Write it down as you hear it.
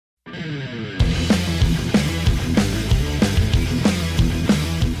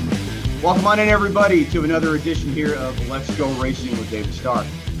Welcome on in, everybody, to another edition here of Let's Go Racing with David Starr.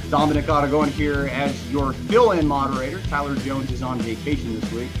 Dominic Ottagon here as your fill-in moderator. Tyler Jones is on vacation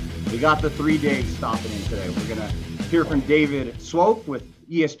this week. We got the 3 days stopping in today. We're going to hear from David Swope with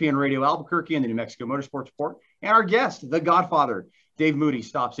ESPN Radio Albuquerque and the New Mexico Motorsports Report. And our guest, the Godfather, Dave Moody,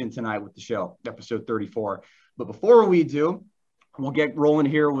 stops in tonight with the show, episode 34. But before we do, we'll get rolling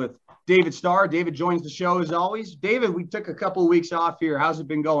here with David Starr. David joins the show as always. David, we took a couple of weeks off here. How's it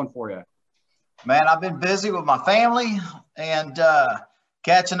been going for you? Man, I've been busy with my family and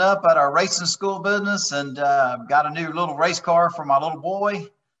catching up at our racing school business, and got a new little race car for my little boy.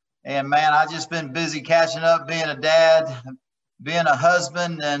 And, man, I've just been busy catching up, being a dad, being a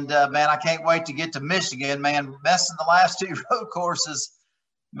husband. And, man, I can't wait to get to Michigan, man. Messing the last 2 road courses,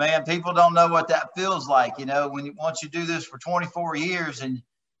 man, people don't know what that feels like. You know, once you do this for 24 years and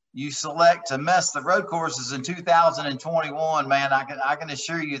you select to mess the road courses in 2021, man, I can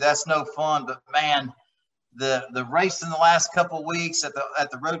assure you that's no fun. But man, the race in the last couple of weeks at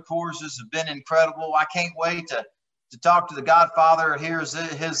the road courses have been incredible. I can't wait to talk to the Godfather, hear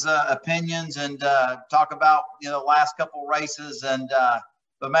his opinions, and talk about the last couple of races. And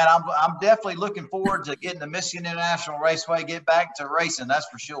but man, I'm definitely looking forward to getting the Michigan International Raceway, get back to racing. That's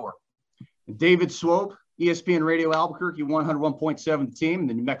for sure. David Swope, ESPN Radio Albuquerque, 101.7 team,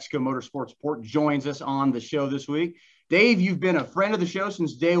 the New Mexico Motorsports Report, joins us on the show this week. Dave, you've been a friend of the show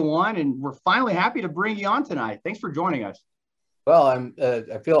since day one, and we're finally happy to bring you on tonight. Thanks for joining us. Well,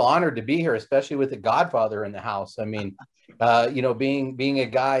 I feel honored to be here, especially with the Godfather in the house. I mean, being a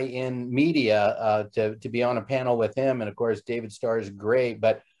guy in media, to be on a panel with him, and of course, David Starr is great.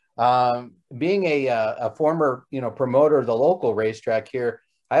 But being a former promoter of the local racetrack here,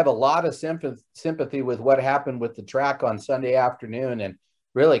 I have a lot of sympathy with what happened with the track on Sunday afternoon, and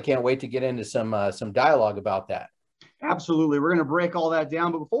really can't wait to get into some dialogue about that. Absolutely. We're going to break all that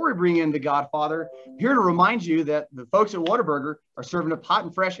down. But before we bring in the Godfather, here to remind you that the folks at Whataburger are serving up hot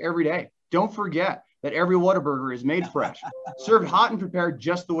and fresh every day. Don't forget that every Whataburger is made fresh, served hot and prepared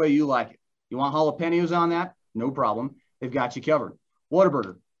just the way you like it. You want jalapenos on that? No problem. They've got you covered.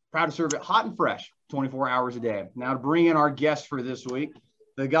 Whataburger, proud to serve it hot and fresh 24 hours a day. Now to bring in our guest for this week,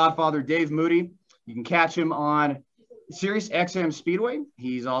 the Godfather, Dave Moody. You can catch him on Sirius XM Speedway.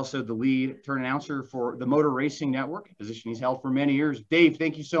 He's also the lead turn announcer for the Motor Racing Network, a position he's held for many years. Dave,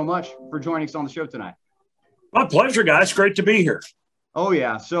 thank you so much for joining us on the show tonight. My pleasure, guys. Great to be here. Oh,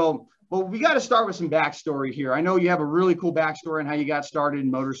 yeah. So, well, we got to start with some backstory here. I know you have a really cool backstory on how you got started in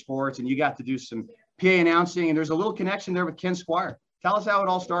motorsports, and you got to do some PA announcing, and there's a little connection there with Ken Squire. Tell us how it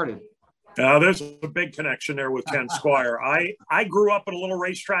all started. There's a big connection there with Ken Squire. I grew up at a little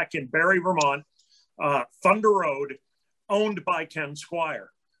racetrack in Barre, Vermont, Thunder Road, owned by Ken Squire.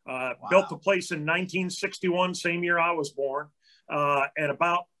 Wow. Built the place in 1961, same year I was born. And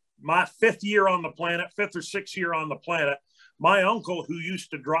about my 5th year on the planet, 5th or 6th year on the planet, my uncle, who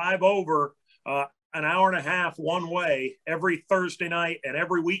used to drive over an hour and a half one way every Thursday night and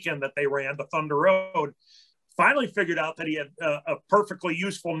every weekend that they ran the Thunder Road, finally figured out that he had a perfectly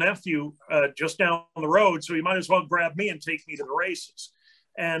useful nephew just down the road, so he might as well grab me and take me to the races.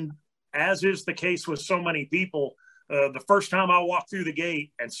 And as is the case with so many people, the first time I walked through the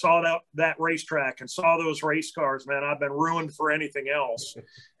gate and saw that racetrack and saw those race cars, man, I've been ruined for anything else.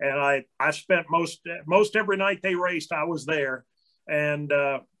 And I spent most every night they raced, I was there. And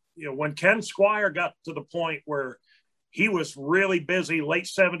when Ken Squire got to the point where he was really busy, late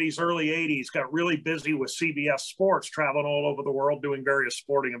 70s, early 80s, got really busy with CBS Sports, traveling all over the world doing various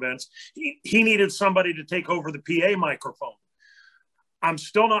sporting events. He needed somebody to take over the PA microphone. I'm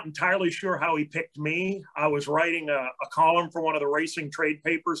still not entirely sure how he picked me. I was writing a column for one of the racing trade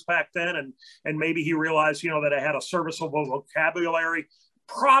papers back then, and maybe he realized, that I had a serviceable vocabulary.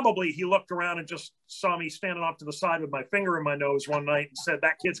 Probably he looked around and just saw me standing off to the side with my finger in my nose one night and said,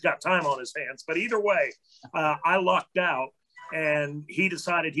 that kid's got time on his hands. But either way, I lucked out, and he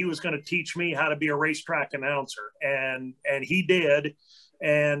decided he was going to teach me how to be a racetrack announcer. And he did.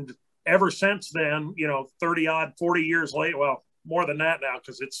 And ever since then, 40 years later, well, more than that now,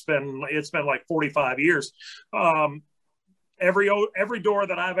 because it's been like 45 years. Every door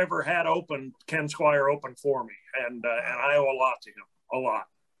that I've ever had open, Ken Squire opened for me, and I owe a lot to him. A lot.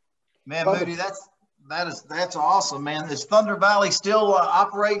 Man, Moody, that's awesome, man. Is Thunder Valley still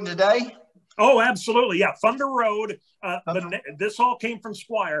operating today? Oh, absolutely. Yeah. Thunder Road. This all came from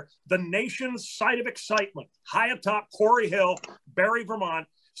Squire, the nation's site of excitement, high atop Quarry Hill, Barre, Vermont.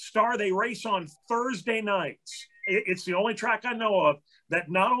 They race on Thursday nights. It's the only track I know of that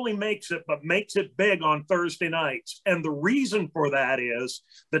not only makes it, but makes it big on Thursday nights. And the reason for that is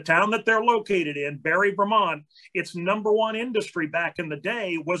the town that they're located in, Barre, Vermont, its number one industry back in the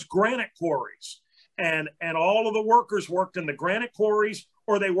day was granite quarries. And all of the workers worked in the granite quarries,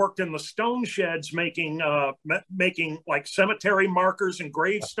 or they worked in the stone sheds making like cemetery markers and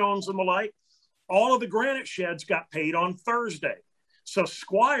gravestones and the like. All of the granite sheds got paid on Thursday. So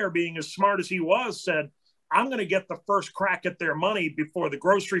Squire, being as smart as he was, said, I'm going to get the first crack at their money before the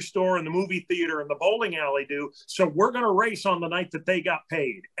grocery store and the movie theater and the bowling alley do. So we're going to race on the night that they got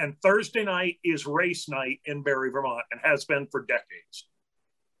paid. And Thursday night is race night in Barre, Vermont, and has been for decades.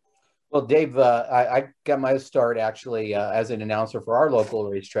 Well, Dave, I got my start actually as an announcer for our local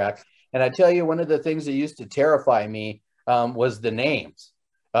racetrack. And I tell you, one of the things that used to terrify me was the names.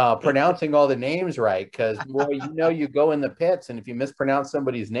 Pronouncing all the names right, because boy, you go in the pits, and if you mispronounce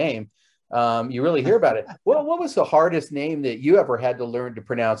somebody's name, you really hear about it. What was the hardest name that you ever had to learn to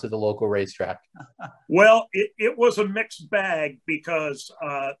pronounce at the local racetrack? Well, it was a mixed bag, because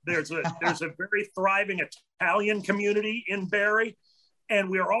there's a very thriving Italian community in Barre. And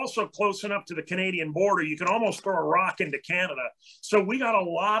we are also close enough to the Canadian border. You can almost throw a rock into Canada. So we got a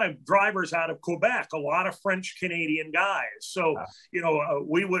lot of drivers out of Quebec, a lot of French Canadian guys. So,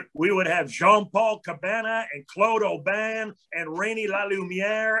 we would have Jean-Paul Cabana and Claude Aubin and Rainy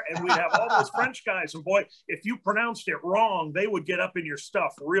Lalumiere, and we'd have all those French guys. And boy, if you pronounced it wrong, they would get up in your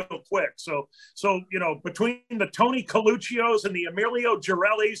stuff real quick. So between the Tony Coluccios and the Emilio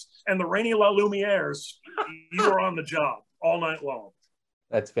Girellis and the Rainy Lalumieres, you were on the job all night long.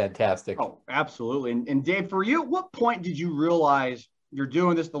 That's fantastic. Oh, absolutely. And Dave, for you, what point did you realize you're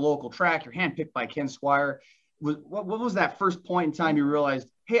doing this at the local track? You're handpicked by Ken Squire. What was that first point in time you realized,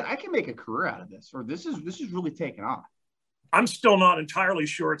 hey, I can make a career out of this, or this is really taking off? I'm still not entirely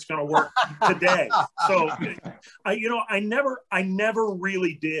sure it's going to work today. So, I never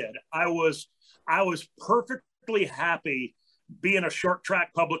really did. I was perfectly happy being a short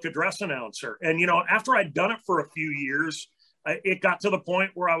track public address announcer. And, after I'd done it for a few years, it got to the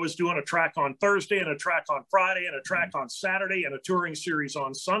point where I was doing a track on Thursday and a track on Friday and a track on Saturday and a touring series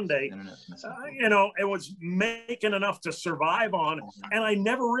on Sunday. It was making enough to survive on. And I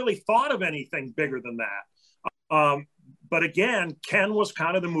never really thought of anything bigger than that. But again, Ken was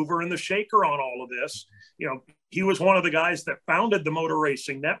kind of the mover and the shaker on all of this. He was one of the guys that founded the Motor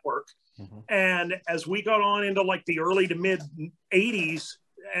Racing Network. Mm-hmm. And as we got on into like the early to mid 80s,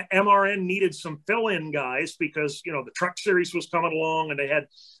 MRN needed some fill-in guys, because the truck series was coming along, and they had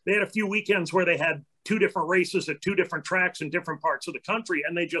a few weekends where they had two different races at two different tracks in different parts of the country,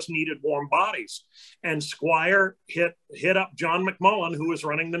 and they just needed warm bodies. And Squire hit up John McMullen, who was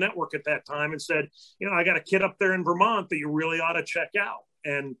running the network at that time, and said, I got a kid up there in Vermont that you really ought to check out.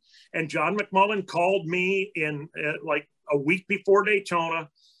 And John McMullen called me in like a week before Daytona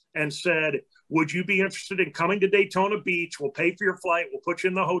and said, would you be interested in coming to Daytona Beach? We'll pay for your flight. We'll put you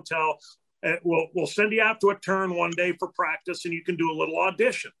in the hotel. We'll send you out to a turn one day for practice, and you can do a little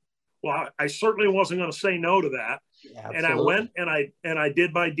audition. Well, I certainly wasn't going to say no to that. Yeah, and I went and I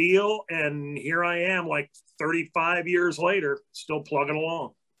did my deal, and here I am, like 35 years later, still plugging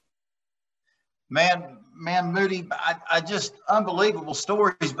along. Man, Moody, I just unbelievable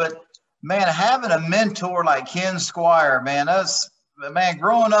stories. But man, having a mentor like Ken Squire, man,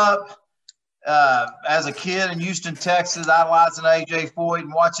 growing up as a kid in Houston, Texas, idolizing AJ Foyt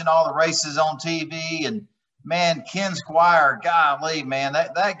and watching all the races on TV, and man, Ken Squire, golly, man,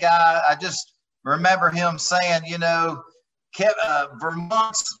 that guy, I just remember him saying,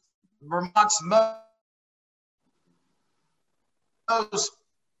 Vermont's most,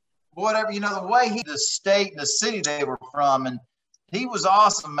 whatever, the way the state and the city they were from, and he was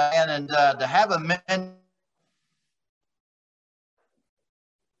awesome, man. And to have a man.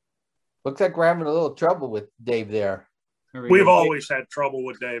 Looks like we're having a little trouble with Dave there. We've always had trouble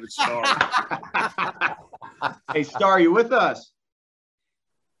with David Starr. Hey, Starr, you with us?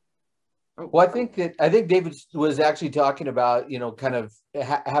 Well, I think David was actually talking about, kind of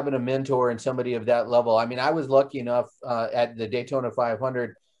having a mentor and somebody of that level. I mean, I was lucky enough at the Daytona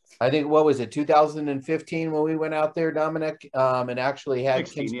 500. I think, what was it, 2015 when we went out there, Dominic, and actually had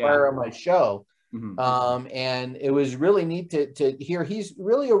Ken Squire on my show. Mm-hmm. And it was really neat to hear. He's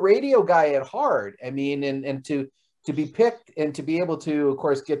really a radio guy at heart. I mean, and to be picked and to be able to, of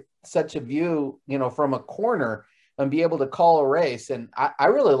course, get such a view, from a corner and be able to call a race. And I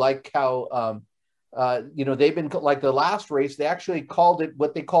really like how, they've been, like the last race, they actually called it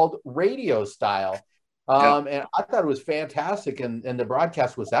what they called radio style. And I thought it was fantastic. And the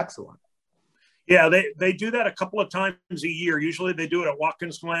broadcast was excellent. Yeah, they do that a couple of times a year. Usually they do it at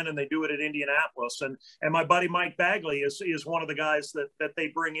Watkins Glen and they do it at Indianapolis. And my buddy Mike Bagley is one of the guys that they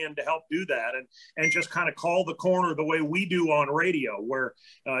bring in to help do that and just kind of call the corner the way we do on radio, where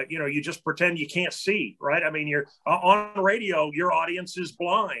you just pretend you can't see, right? I mean, you're on radio, your audience is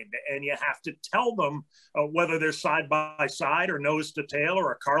blind, and you have to tell them whether they're side by side or nose to tail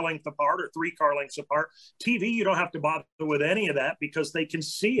or a car length apart or 3 car lengths apart. TV, you don't have to bother with any of that because they can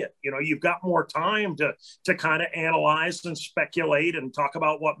see it. You've got more time to kind of analyze and speculate and talk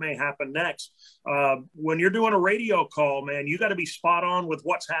about what may happen next. When you're doing a radio call, man, you got to be spot on with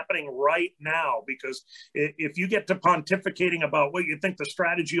what's happening right now, because if you get to pontificating about what you think the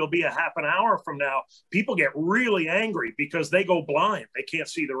strategy will be a half an hour from now, people get really angry because they go blind. They can't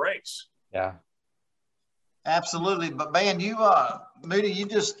see the race. Yeah, absolutely. But man, Moody,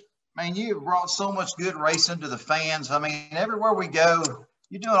 you brought so much good racing to the fans. I mean, everywhere we go,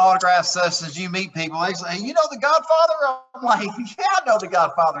 you're doing autograph sessions, you meet people, they say, hey, you know the Godfather? I'm like, yeah, I know the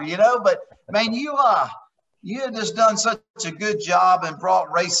Godfather, but man, you have just done such a good job and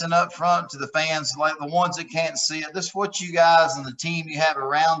brought racing up front to the fans, like the ones that can't see it. This is what you guys and the team you have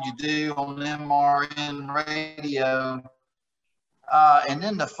around you do on MRN radio. And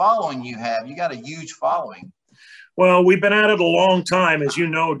then the following you got a huge following. Well, we've been at it a long time, as you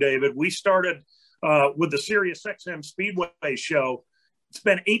know, David. We started with the SiriusXM Speedway show. It's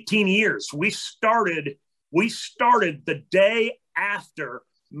been 18 years. We started the day after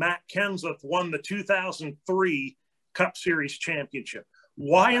Matt Kenseth won the 2003 Cup Series championship.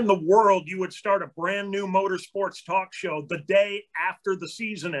 Why in the world you would start a brand new motorsports talk show the day after the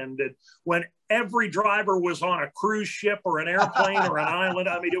season ended, when every driver was on a cruise ship or an airplane or an island?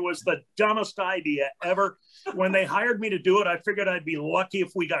 I mean, it was the dumbest idea ever. When they hired me to do it, I figured I'd be lucky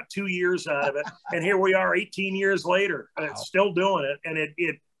if we got 2 years out of it. And here we are 18 years later, wow. Still doing it. And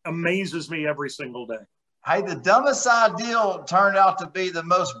it amazes me every single day. Hey, the dumbest idea turned out to be the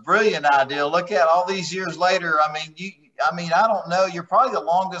most brilliant idea. Look at all these years later. I mean, I don't know. You're probably the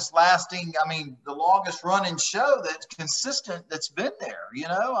longest lasting, the longest running show that's consistent that's been there,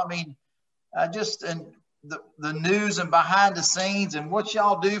 and the news and behind the scenes and what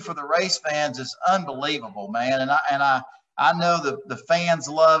y'all do for the race fans is unbelievable, man. And I know the fans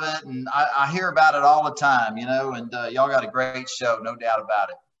love it, and I hear about it all the time, and y'all got a great show, no doubt about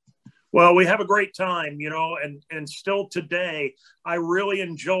it. Well, we have a great time, and still today, I really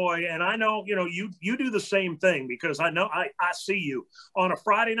enjoy, and I know, you do the same thing, because I know I see you on a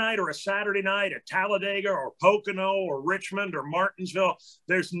Friday night or a Saturday night at Talladega or Pocono or Richmond or Martinsville.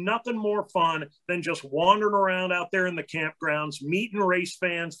 There's nothing more fun than just wandering around out there in the campgrounds, meeting race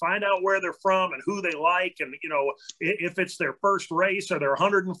fans, find out where they're from and who they like. And, if it's their first race or their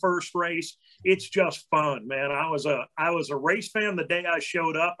 101st race, it's just fun, man. I was a race fan the day I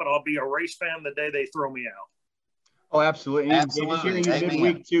showed up, and I'll be a race fan the day they throw me out. Oh, absolutely. Absolutely. Just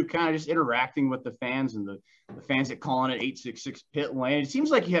midweek too, kind of just interacting with the fans and the fans that call in at 866 Pit Lane. It seems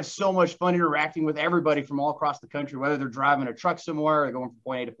like you have so much fun interacting with everybody from all across the country, whether they're driving a truck somewhere, or going from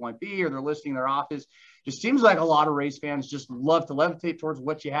point A to point B, or they're listing their office. Just seems like a lot of race fans just love to levitate towards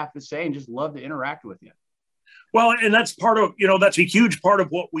what you have to say and just love to interact with you. Well, and that's part of, that's a huge part of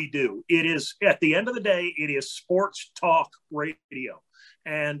what we do. It is, at the end of the day, it is sports talk radio.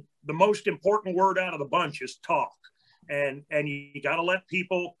 And the most important word out of the bunch is talk. And you got to let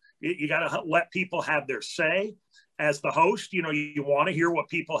people have their say. As the host, you want to hear what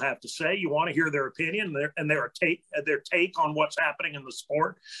people have to say. You want to hear their opinion and their take on what's happening in the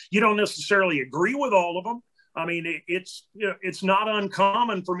sport. You don't necessarily agree with all of them. I mean, it's not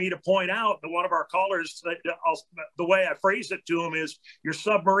uncommon for me to point out that one of our callers, the way I phrase it to him is, your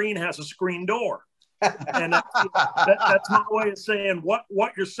submarine has a screen door. And that's my way of saying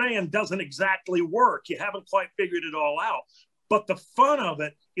what you're saying doesn't exactly work. You haven't quite figured it all out. But the fun of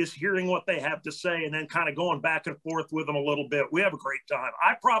it is hearing what they have to say and then kind of going back and forth with them a little bit. We have a great time.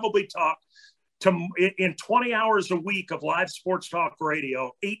 I probably talk in 20 hours a week of live sports talk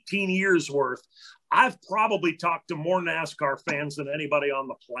radio, 18 years worth. I've probably talked to more NASCAR fans than anybody on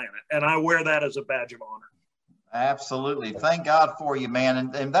the planet. And I wear that as a badge of honor. Absolutely. Thank God for you,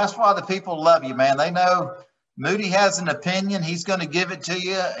 man. And that's why the people love you, man. They know Moody has an opinion. He's going to give it to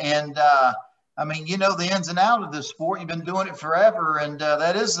you. And, the ins and outs of this sport. You've been doing it forever. And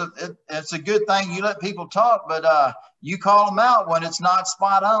it's a good thing you let people talk, but you call them out when it's not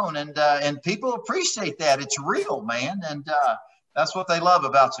spot on. And people appreciate that. It's real, man. And that's what they love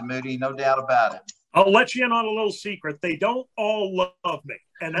about you, Moody. No doubt about it. I'll let you in on a little secret. They don't all love me.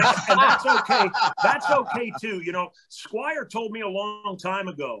 And that's okay. That's okay too. Squire told me a long time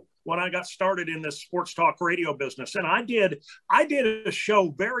ago, when I got started in this sports talk radio business. And I did a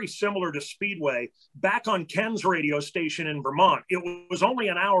show very similar to Speedway back on Ken's radio station in Vermont. It was only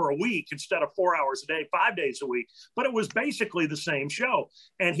an hour a week instead of 4 hours a day, 5 days a week, but it was basically the same show.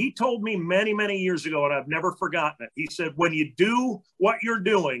 And he told me many, many years ago, and I've never forgotten it. He said, when you do what you're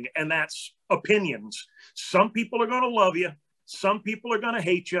doing, and that's opinions, some people are going to love you, some people are going to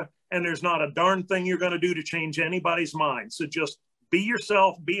hate you, and there's not a darn thing you're going to do to change anybody's mind. So just be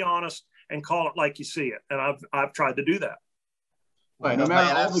yourself, be honest, and call it like you see it. And I've tried to do that. Right. No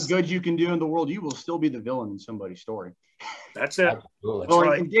matter all the good you can do in the world, you will still be the villain in somebody's story. That's it. Well,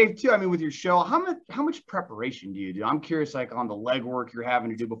 right. And Dave, too, I mean, with your show, how much preparation do you do? I'm curious, like on the legwork you're having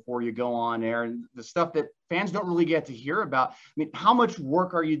to do before you go on air and the stuff that fans don't really get to hear about. I mean, how much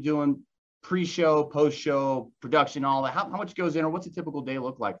work are you doing pre-show, post-show, production, all that? How much goes in, or what's a typical day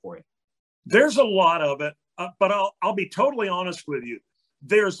look like for you? There's a lot of it. But I'll be totally honest with you.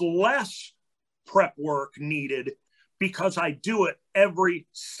 There's less prep work needed because I do it every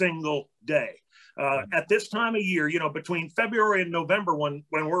single day. At this time of year, between February and November, when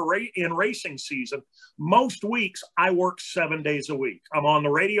we're in racing season, most weeks I work 7 days a week. I'm on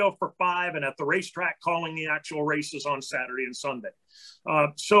the radio for 5 and at the racetrack calling the actual races on Saturday and Sunday.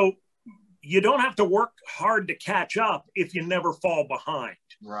 So you don't have to work hard to catch up if you never fall behind.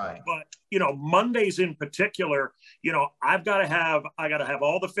 Right. But, Mondays in particular, I got to have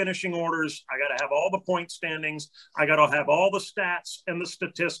all the finishing orders. I got to have all the point standings. I got to have all the stats and the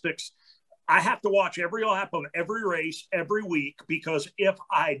statistics. I have to watch every lap of every race every week, because if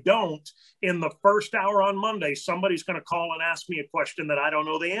I don't, in the first hour on Monday, somebody's going to call and ask me a question that I don't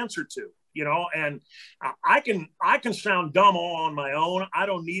know the answer to, and I can sound dumb all on my own. I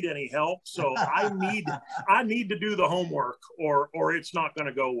don't need any help. So I need to do the homework or it's not going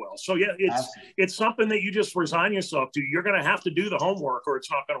to go well. So yeah, it's something that you just resign yourself to. You're going to have to do the homework or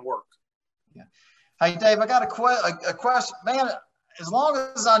it's not going to work. Yeah. Hey, Dave, I got a question, man. As long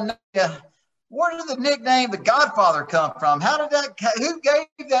as I know you, where did the nickname The Godfather come from? Who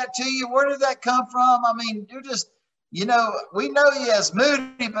gave that to you? Where did that come from? I mean, you're just, we know you as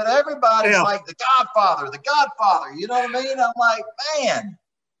Moody, but everybody's like The Godfather, The Godfather. You know what I mean? I'm like, man.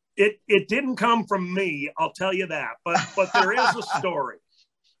 It didn't come from me, I'll tell you that. But there is a story.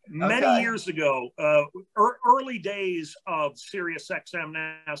 Many years ago, early days of Sirius XM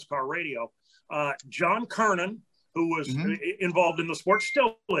NASCAR radio, John Kernan, who was involved in the sport,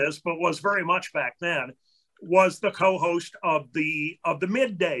 still is, but was very much back then, was the co-host of the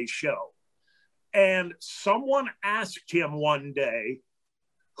midday show. And someone asked him one day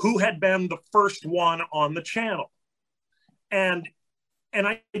who had been the first one on the channel. And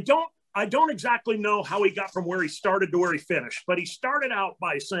I don't exactly know how he got from where he started to where he finished, but he started out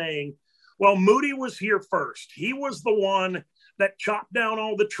by saying, well, Moody was here first. He was the one that chopped down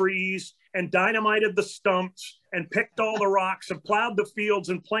all the trees and dynamited the stumps and picked all the rocks and plowed the fields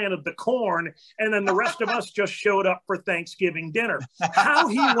and planted the corn. And then the rest of us just showed up for Thanksgiving dinner. How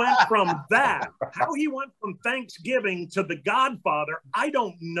he went from Thanksgiving to The Godfather, I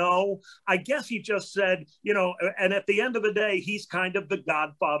don't know. I guess he just said, and at the end of the day, he's kind of the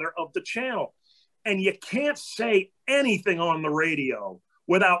godfather of the channel. And you can't say anything on the radio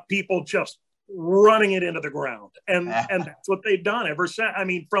without people just running it into the ground. And that's what they've done ever since. I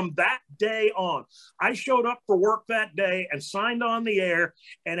mean, from that day on, I showed up for work that day and signed on the air,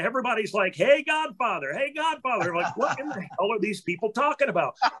 and everybody's like, hey, Godfather, hey, Godfather. I'm like, what in the hell are these people talking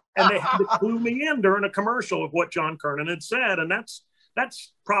about? And they had to clue me in during a commercial of what John Kernan had said. And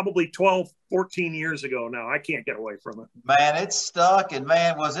that's probably 12, 14 years ago now. I can't get away from it. Man, it's stuck. And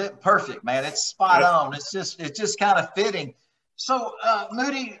man, was it perfect, man. It's spot on. It's just kind of fitting. So,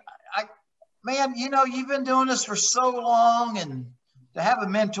 Moody, man, you've been doing this for so long, and to have a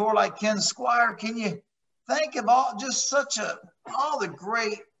mentor like Ken Squier, can you think of all the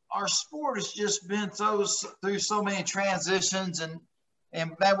great, our sport has just been through so many transitions, and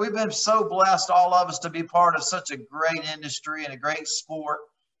man, we've been so blessed, all of us, to be part of such a great industry and a great sport.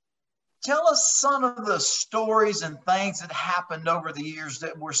 Tell us some of the stories and things that happened over the years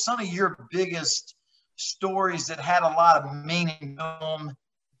that were some of your biggest stories that had a lot of meaning to them.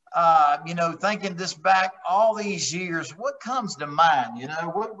 Thinking this back all these years, what comes to mind?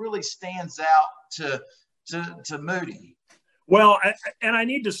 What really stands out to Moody? Well, and I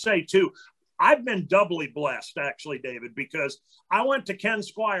need to say too, I've been doubly blessed, actually, David, because I went to Ken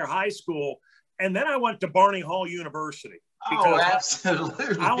Squier High School, and then I went to Barney Hall University. Oh,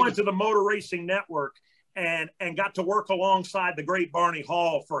 absolutely. I went to the Motor Racing Network and got to work alongside the great Barney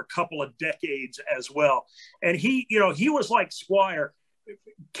Hall for a couple of decades as well. And he was like Squier.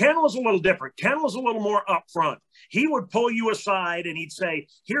 Ken was a little different. Ken was a little more upfront. He would pull you aside and he'd say,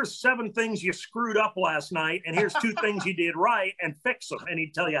 here's 7 things you screwed up last night, and here's 2 things you did right, and fix them. And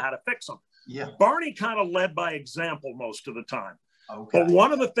he'd tell you how to fix them. Yeah. Barney kind of led by example most of the time. Okay. But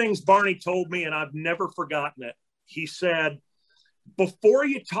one of the things Barney told me, and I've never forgotten it, he said, before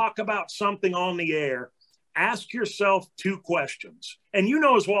you talk about something on the air, ask yourself 2 questions. And you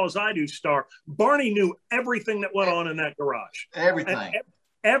know as well as I do, Star, Barney knew everything that went on in that garage. Everything. And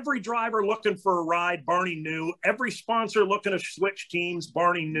every driver looking for a ride, Barney knew. Every sponsor looking to switch teams,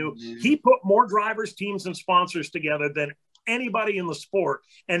 Barney knew. He put more drivers, teams, and sponsors together than anybody in the sport,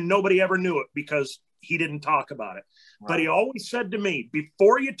 and nobody ever knew it because he didn't talk about it. Right. But he always said to me,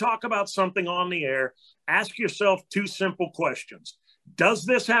 before you talk about something on the air, ask yourself 2 simple questions. Does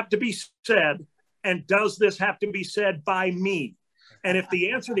this have to be said? And does this have to be said by me? And if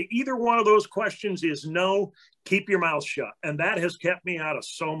the answer to either one of those questions is no, keep your mouth shut. And that has kept me out of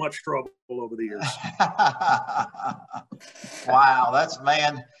so much trouble over the years. Wow, that's,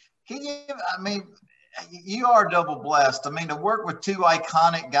 man. Can you, I mean, you are double blessed. I mean, to work with 2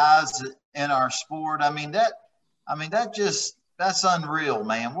 iconic guys in our sport, that's unreal,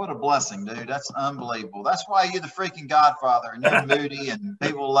 man. What a blessing, dude. That's unbelievable. That's why you're the freaking godfather, and you're Moody, and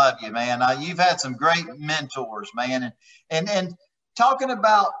people love you, man. You've had some great mentors, man. And talking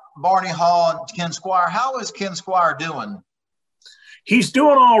about Barney Hall and Ken Squier, how is Ken Squier doing? He's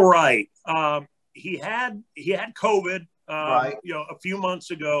doing all right. He had COVID, right. A few months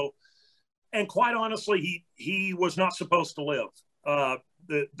ago, and quite honestly, he was not supposed to live.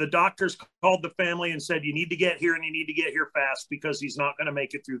 The doctors called the family and said, you need to get here, and you need to get here fast because he's not going to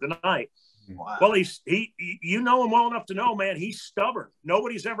make it through the night. Wow. Well, you know him well enough to know, man, he's stubborn.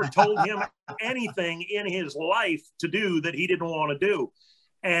 Nobody's ever told him anything in his life to do that he didn't want to do.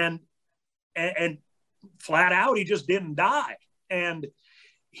 And flat out, he just didn't die. And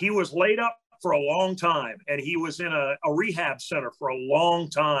he was laid up for a long time, and he was in a rehab center for a long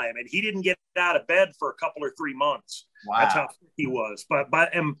time, and he didn't get out of bed for a couple or 3 months. Wow. That's how he was. But by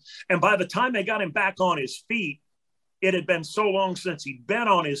the time they got him back on his feet, it had been so long since he'd been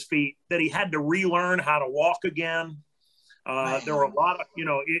on his feet that he had to relearn how to walk again. There were a lot of,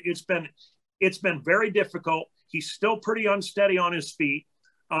 it's been very difficult. He's still pretty unsteady on his feet.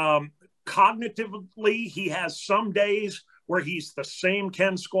 Cognitively, he has some days where he's the same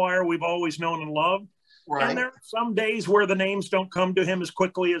Ken Squier we've always known and loved. Right. And there are some days where the names don't come to him as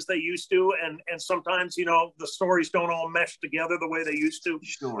quickly as they used to. And sometimes, the stories don't all mesh together the way they used to.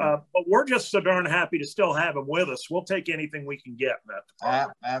 Sure. But we're just so darn happy to still have him with us. We'll take anything we can get in that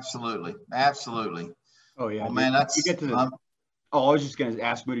department. Absolutely. Absolutely. Oh, yeah. Well, man, that's... You get to I was just going to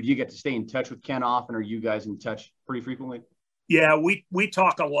ask, Moody, do you get to stay in touch with Ken often? Are you guys in touch pretty frequently? Yeah, we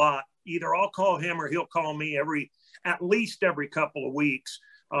talk a lot. Either I'll call him or he'll call me at least every couple of weeks.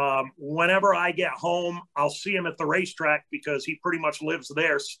 Whenever I get home, I'll see him at the racetrack because he pretty much lives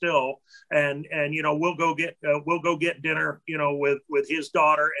there still. And we'll go get dinner, with his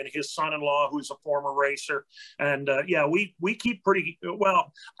daughter and his son-in-law, who's a former racer. And we keep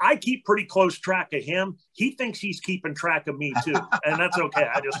I keep pretty close track of him. He thinks he's keeping track of me too. And that's okay.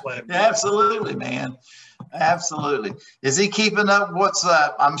 I just let him do it. Absolutely, man. Absolutely. Is he keeping up what's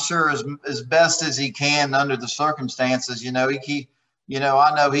I'm sure as best as he can under the circumstances? I know he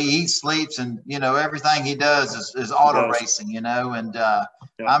eats, sleeps, and, everything he does is auto racing, and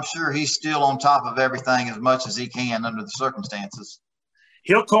I'm sure he's still on top of everything as much as he can under the circumstances.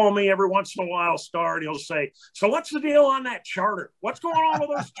 He'll call me every once in a while, Star, and he'll say, so what's the deal on that charter? What's going on with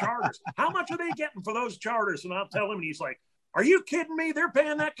those charters? How much are they getting for those charters? And I'll tell him, and he's like, are you kidding me? They're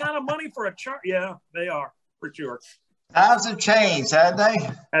paying that kind of money for a chart? Yeah, they are, for sure. Times have changed, haven't they?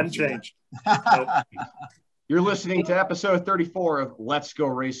 Hadn't changed. Nope. You're listening to episode 34 of Let's Go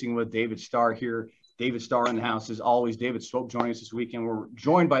Racing with David Starr here. David Starr in the house as always. David Swope joining us this weekend. We're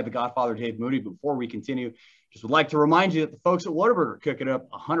joined by the Godfather, Dave Moody. Before we continue, just would like to remind you that the folks at Whataburger cook it up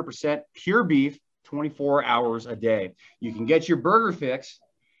 100% pure beef, 24 hours a day. You can get your burger fix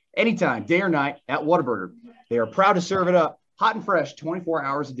anytime, day or night, at Whataburger. They are proud to serve it up hot and fresh, 24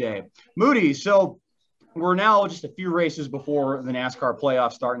 hours a day. Moody, so we're now just a few races before the NASCAR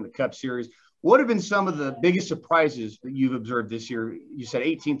playoffs start in the Cup Series. What have been some of the biggest surprises that you've observed this year? You said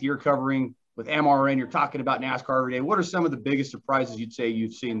 18th year covering with MRN. You're talking about NASCAR every day. What are some of the biggest surprises you'd say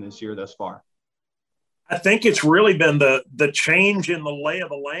you've seen this year thus far? I think it's really been the change in the lay of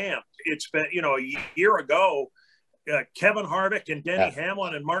the land. It's been, a year ago, Kevin Harvick and Denny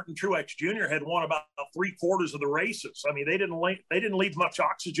Hamlin and Martin Truex Jr. had won about 3/4 of the races. I mean, they didn't leave much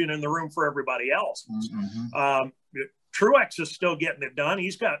oxygen in the room for everybody else. Mm-hmm. Truex is still getting it done.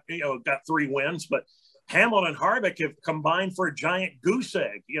 He's got 3 wins, but Hamlin and Harvick have combined for a giant goose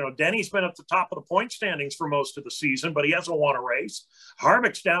egg. You know, Denny's been at the top of the point standings for most of the season, but he hasn't won a race.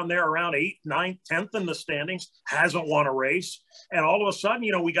 Harvick's down there around 8th, 9th, 10th in the standings, hasn't won a race. And all of a sudden,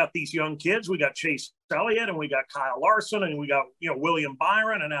 you know, we got these young kids. We got Chase Elliott, and we got Kyle Larson, and we got, you know, William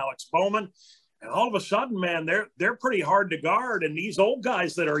Byron and Alex Bowman. And all of a sudden, man, they're pretty hard to guard. And these old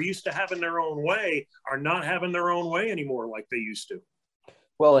guys that are used to having their own way are not having their own way anymore like they used to.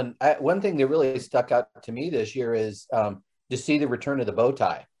 Well, and one thing that really stuck out to me this year is to see the return of the bow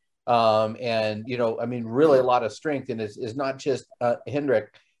tie. And, you know, I mean, really a lot of strength. And it's not just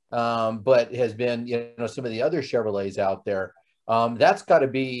Hendrick, but has been, you know, some of the other Chevrolets out there. That's got to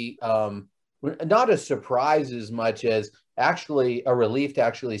be not a surprise as much as actually a relief to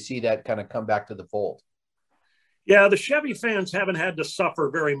actually see that kind of come back to the fold. Yeah, the Chevy fans haven't had to suffer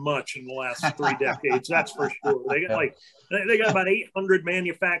very much in the last 3 decades. That's for sure. They got about 800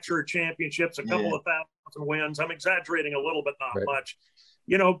 manufacturer championships, a couple of thousand wins. I'm exaggerating a little, but not much.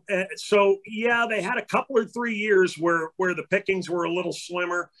 You know, so yeah, they had a couple or 3 years where the pickings were a little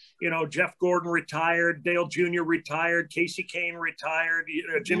slimmer. You know, Jeff Gordon retired, Dale Jr. retired, Casey Kane retired,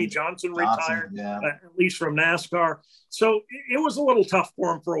 Jimmy Johnson retired, at least from NASCAR. So it was a little tough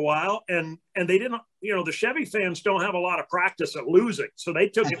for them for a while, and they didn't. You know, the Chevy fans don't have a lot of practice at losing, so they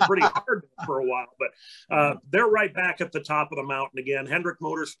took it pretty hard for a while. But they're right back at the top of the mountain again. Hendrick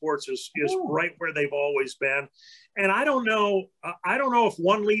Motorsports is right where they've always been. And I don't know if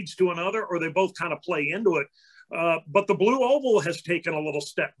one leads to another or they both kind of play into it. But the Blue Oval has taken a little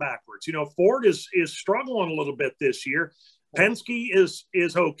step backwards. You know, Ford is struggling a little bit this year. Penske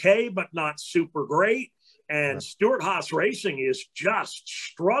is okay, but not super great. And Stewart-Haas Racing is just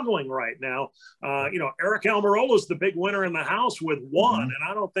struggling right now. You know, Eric Almirola is the big winner in the house with one, and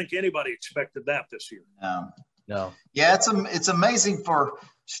I don't think anybody expected that this year. No. Yeah, it's amazing for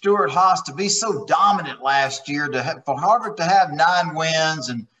Stewart-Haas to be so dominant last year, for Harvick to have 9 wins.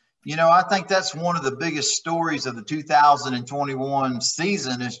 And, you know, I think that's one of the biggest stories of the 2021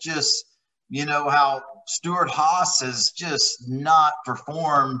 season is just, you know, how Stewart-Haas has just not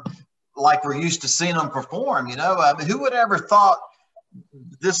performed like we're used to seeing them perform. You know, I mean, who would ever thought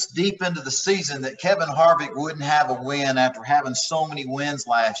this deep into the season that Kevin Harvick wouldn't have a win after having so many wins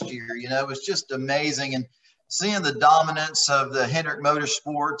last year? You know, it's just amazing. And seeing the dominance of the Hendrick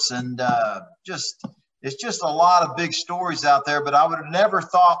Motorsports and it's just a lot of big stories out there. But I would have never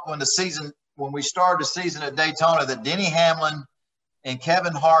thought when we started the season at Daytona that Denny Hamlin and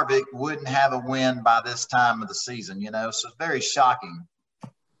Kevin Harvick wouldn't have a win by this time of the season, you know, so it's very shocking.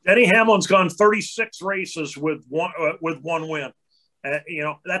 Denny Hamlin's gone 36 races with one win. You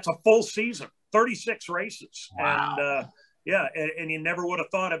know, that's a full season, 36 races. Wow. And and you never would have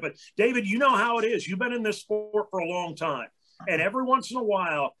thought it. But David, you know how it is. You've been in this sport for a long time. And every once in a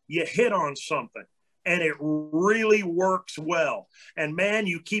while, you hit on something. And it really works well. And man,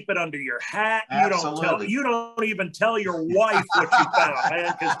 you keep it under your hat. You don't even tell your wife what you found,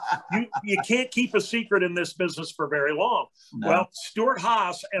 man, because you can't keep a secret in this business for very long. No. Well,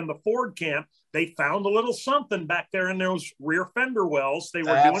 Stewart-Haas and the Ford camp, they found a little something back there in those rear fender wells. They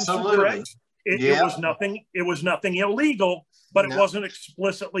were doing some tricks. It was nothing illegal, but it wasn't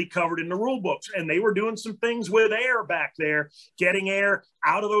explicitly covered in the rule books. And they were doing some things with air back there, getting air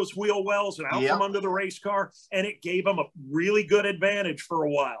out of those wheel wells and out from under the race car. And it gave them a really good advantage for a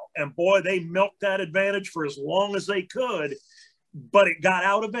while. And boy, they milked that advantage for as long as they could, but it got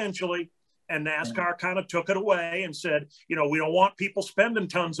out eventually. And NASCAR kind of took it away and said, you know, we don't want people spending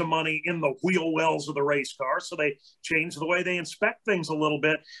tons of money in the wheel wells of the race car. So they changed the way they inspect things a little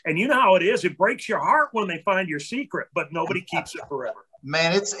bit. And you know how it is. It breaks your heart when they find your secret, but nobody keeps it forever.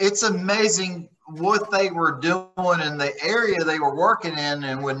 Man, it's amazing what they were doing in the area they were working in.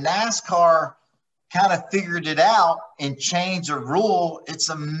 And when NASCAR kind of figured it out and changed a rule, it's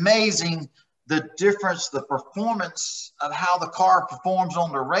amazing the difference, the performance of how the car performs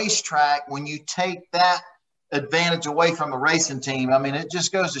on the racetrack when you take that advantage away from the racing team. I mean, it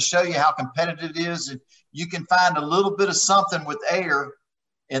just goes to show you how competitive it is. And you can find a little bit of something with air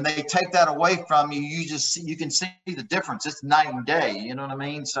and they take that away from you. You can see the difference. It's night and day. You know what I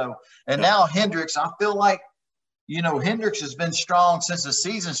mean? So, and now Hendricks, I feel like, you know, Hendricks has been strong since the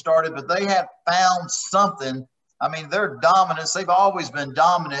season started, but they have found something. I mean, their dominance, they've always been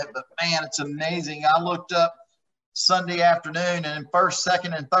dominant, but man, it's amazing. I looked up Sunday afternoon and in first,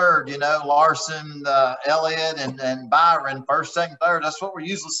 second, and third, you know, Larson, Elliott, and Byron, first, second, third. That's what we're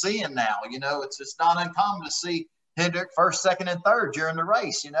usually seeing now. You know, it's not uncommon to see Hendrick first, second, and third during the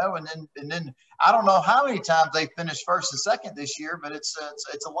race, you know, and then I don't know how many times they finished first and second this year, but it's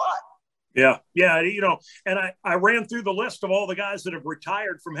a lot. Yeah. And I ran through the list of all the guys that have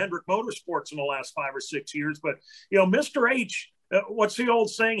retired from Hendrick Motorsports in the last 5 or 6 years. But, Mr. H, what's the old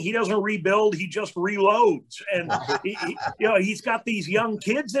saying? He doesn't rebuild, he just reloads. And, he's got these young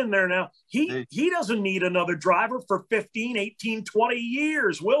kids in there now. He doesn't need another driver for 15, 18, 20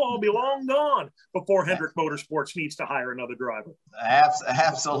 years. We'll all be long gone before Hendrick Motorsports needs to hire another driver.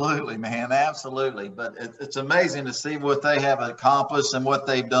 Absolutely, man. Absolutely. But it's amazing to see what they have accomplished and what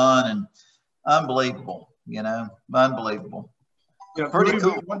they've done. And unbelievable, unbelievable. Pretty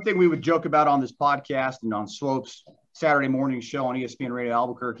cool. One thing we would joke about on this podcast and on Swope's Saturday morning show on ESPN Radio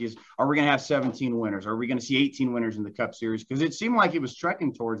Albuquerque is, are we going to have 17 winners? Are we going to see 18 winners in the Cup Series? Because it seemed like it was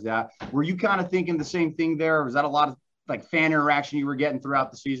trekking towards that. Were you kind of thinking the same thing there? Or was that a lot of fan interaction you were getting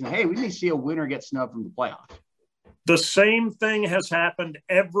throughout the season? Hey, we may see a winner get snubbed from the playoffs. The same thing has happened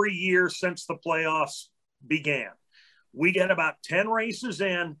every year since the playoffs began. We get about 10 races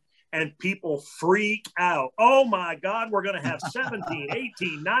in, and people freak out. Oh, my God, we're going to have 17,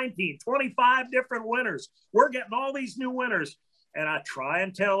 18, 19, 25 different winners. We're getting all these new winners. And I try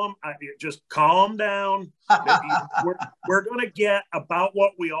and tell them, just calm down. We're going to get about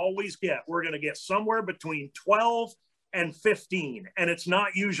what we always get. We're going to get somewhere between 12 and 15, and it's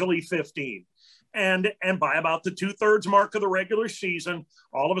not usually 15. And by about the 2/3 mark of the regular season,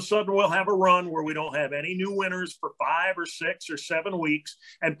 all of a sudden we'll have a run where we don't have any new winners for 5 or 6 or 7 weeks,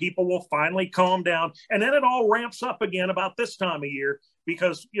 and people will finally calm down. And then it all ramps up again about this time of year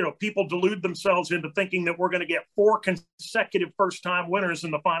because, people delude themselves into thinking that we're going to get 4 consecutive first-time winners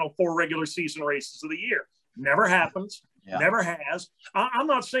in the final 4 regular season races of the year. Never happens. Yeah. Never has. I'm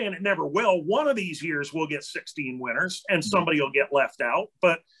not saying it never will. One of these years we'll get 16 winners and somebody will get left out,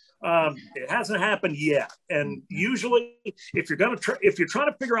 but it hasn't happened yet. And usually if you're trying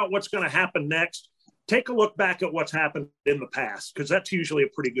to figure out what's going to happen next, take a look back at what's happened in the past, because that's usually a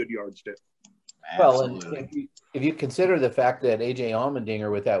pretty good yardstick. Well, and if you consider the fact that AJ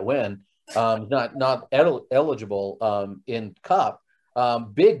Allmendinger with that win, not eligible in Cup,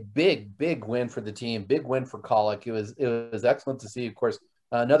 big win for the team, big win for Kaulig. It was excellent to see, of course,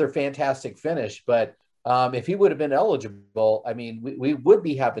 another fantastic finish, but if he would have been eligible, I mean, we would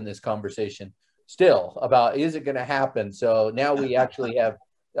be having this conversation still about, is it going to happen? So now we actually have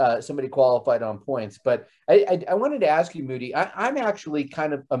somebody qualified on points. But I wanted to ask you, Moody, I'm actually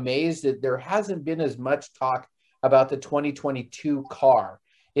kind of amazed that there hasn't been as much talk about the 2022 car.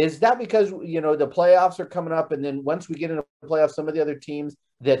 Is that because, the playoffs are coming up, and then once we get into the playoffs, some of the other teams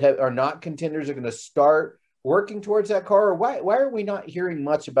that are not contenders are going to start working towards that car? Or why are we not hearing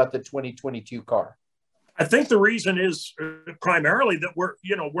much about the 2022 car? I think the reason is primarily that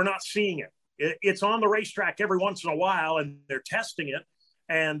we're not seeing it. It's on the racetrack every once in a while, and they're testing it,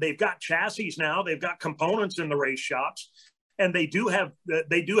 and they've got chassis now. They've got components in the race shops, and they do have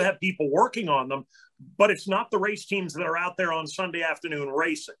people working on them, but it's not the race teams that are out there on Sunday afternoon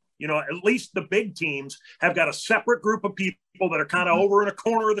racing. At least the big teams have got a separate group of people that are kind of over in a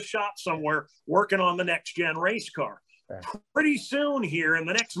corner of the shop somewhere working on the next gen race car. Pretty soon here in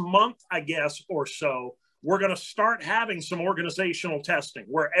the next month, I guess, or so, we're going to start having some organizational testing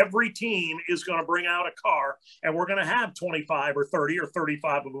where every team is going to bring out a car, and we're going to have 25 or 30 or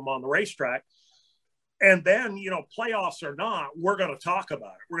 35 of them on the racetrack. And then, playoffs or not, we're going to talk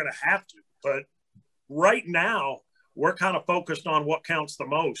about it. We're going to have to. But right now, we're kind of focused on what counts the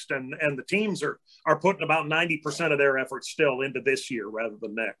most. And the teams are putting about 90% of their efforts still into this year rather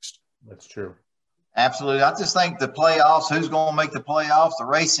than next. That's true. Absolutely. I just think the playoffs, who's going to make the playoffs? The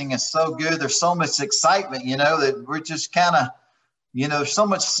racing is so good. There's so much excitement, that we're just kind of, so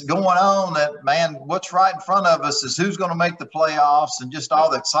much going on that, man, what's right in front of us is who's going to make the playoffs and just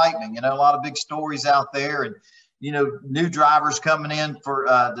all the excitement, a lot of big stories out there and, new drivers coming in for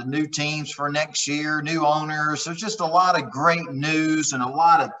the new teams for next year, new owners. There's just a lot of great news and a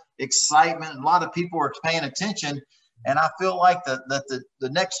lot of excitement. A lot of people are paying attention. And I feel like the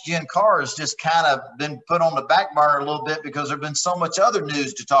next gen car has just kind of been put on the back burner a little bit because there's been so much other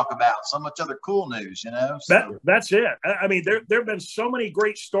news to talk about, so much other cool news, So. That's it. I mean, there have been so many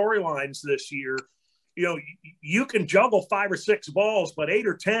great storylines this year. You can juggle 5 or 6 balls, but 8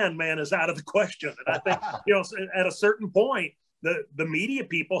 or 10, man, is out of the question. And I think, at a certain point, the media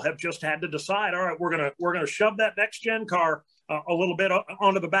people have just had to decide, all right, we're gonna shove that next gen car a little bit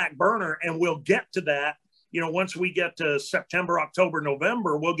onto the back burner, and we'll get to that. Once we get to September, October,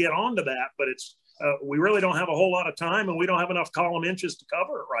 November, we'll get onto that. But it's we really don't have a whole lot of time, and we don't have enough column inches to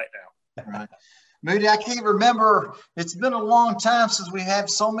cover it right now. Right. Moody, I can't remember. It's been a long time since we have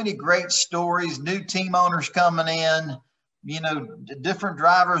so many great stories, new team owners coming in. different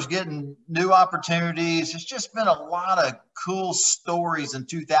drivers getting new opportunities. It's just been a lot of cool stories in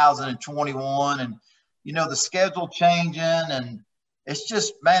 2021, and the schedule changing, and it's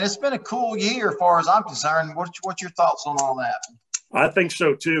just, man, it's been a cool year as far as I'm concerned. What's your thoughts on all that? I think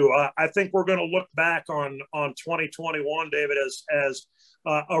so too. I think we're going to look back on 2021, David, as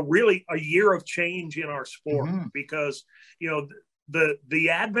a year of change in our sport, because the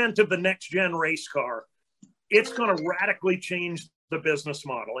advent of the next gen race car, it's going to radically change the business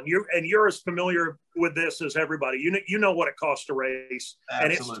model. And you're as familiar with this as everybody. You know what it costs to race. Absolutely.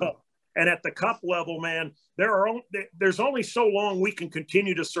 And it's tough. And at the Cup level, man, there's only so long we can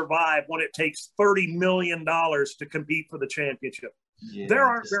continue to survive when it takes $30 million to compete for the championship. Yeah, there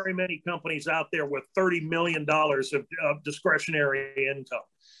aren't very many companies out there with $30 million of discretionary income.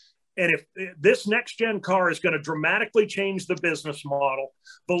 And if this next gen car is going to dramatically change the business model,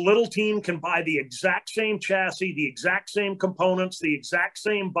 the little team can buy the exact same chassis, the exact same components, the exact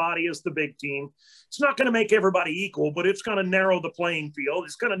same body as the big team. It's not going to make everybody equal, but it's going to narrow the playing field.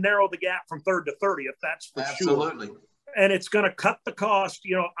 It's going to narrow the gap from third to 30th. That's for Absolutely. sure. And it's going to cut the cost.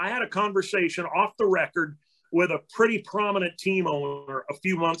 I had a conversation off the record with a pretty prominent team owner a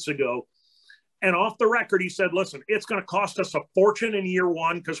few months ago. And off the record, he said, listen, it's going to cost us a fortune in year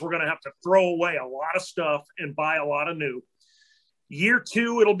one because we're going to have to throw away a lot of stuff and buy a lot of new. Year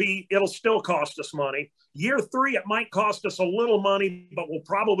two, it'll still cost us money. Year three, it might cost us a little money, but we'll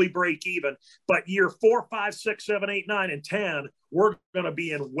probably break even. But year 4, 5, 6, 7, 8, 9, and 10, we're going to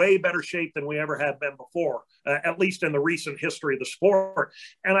be in way better shape than we ever have been before, at least in the recent history of the sport.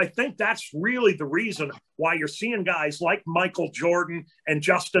 And I think that's really the reason why you're seeing guys like Michael Jordan and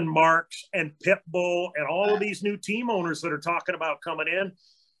Justin Marks and Pitbull and all of these new team owners that are talking about coming in.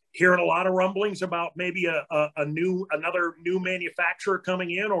 Hearing a lot of rumblings about maybe another new manufacturer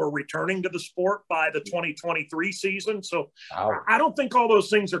coming in or returning to the sport by the 2023 season. So I don't think all those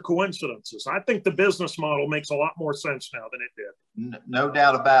things are coincidences. I think the business model makes a lot more sense now than it did. No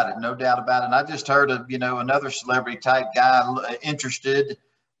doubt about it. No doubt about it. And I just heard of, another celebrity type guy interested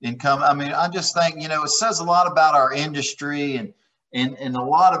in coming. I mean, I just think, it says a lot about our industry and a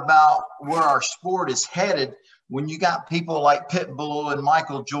lot about where our sport is headed when you got people like Pitbull and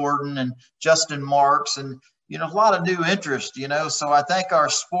Michael Jordan and Justin Marks and, a lot of new interest, So I think our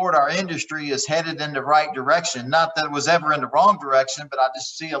sport, our industry is headed in the right direction. Not that it was ever in the wrong direction, but I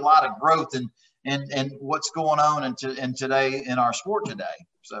just see a lot of growth in what's going on in today in our sport today.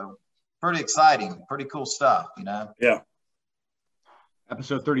 So pretty exciting, pretty cool stuff, Yeah.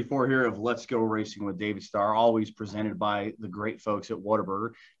 Episode 34 here of Let's Go Racing with David Starr, always presented by the great folks at Whataburger.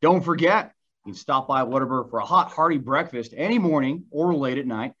 Don't forget, you can stop by Whataburger for a hot, hearty breakfast any morning or late at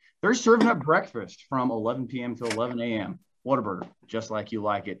night. They're serving up breakfast from 11 p.m. to 11 a.m. Whataburger, just like you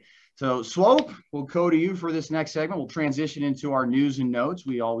like it. So, Swope, we'll go to you for this next segment. We'll transition into our news and notes.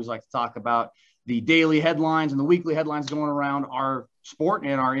 We always like to talk about the daily headlines and the weekly headlines going around our sport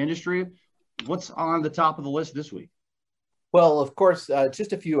and our industry. What's on the top of the list this week? Well, of course,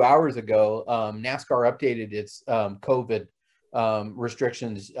 just a few hours ago, NASCAR updated its COVID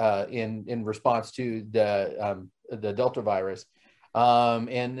restrictions in response to the Delta virus.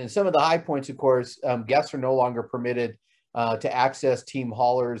 And some of the high points, of course, guests are no longer permitted to access team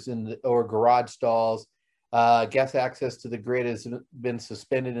haulers or garage stalls. Guest access to the grid has been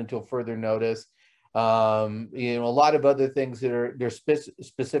suspended until further notice. A lot of other things that they're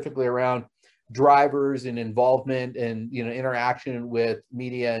specifically around drivers and involvement and, interaction with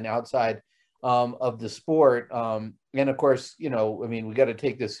media and outside of the sport. And of course, we got to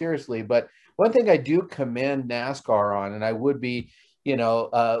take this seriously, but one thing I do commend NASCAR on, and I would be,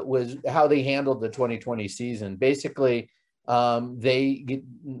 was how they handled the 2020 season. Basically,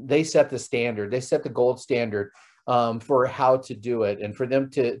 they set the standard, they set the gold standard for how to do it. And for them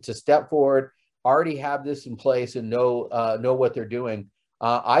to step forward, already have this in place and know what they're doing,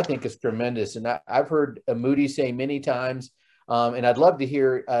 I think is tremendous. And I've heard Moody say many times, and I'd love to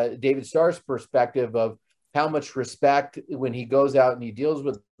hear David Starr's perspective of how much respect when he goes out and he deals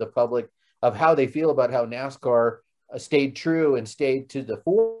with the public of how they feel about how NASCAR stayed true and stayed to the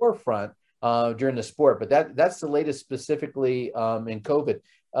forefront during the sport. But that's the latest specifically in COVID.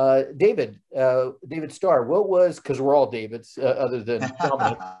 David Starr, what was, because we're all Davids other than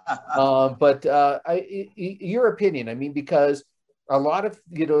Dominic, but your opinion, because a lot of,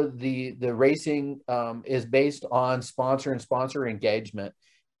 the racing is based on sponsor and sponsor engagement.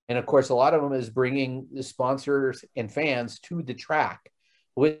 And of course, a lot of them is bringing the sponsors and fans to the track.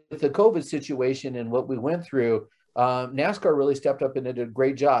 With the COVID situation and what we went through, NASCAR really stepped up and did a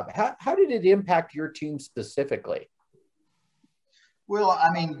great job. How did it impact your team specifically? Well,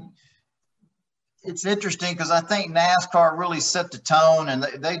 it's interesting because I think NASCAR really set the tone, and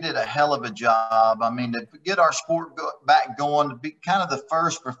they did a hell of a job. I mean, to get our sport back going, to be kind of the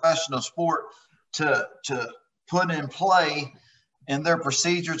first professional sport to put in play in their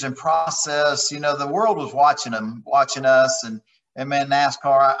procedures and process. You know, the world was watching us, and man,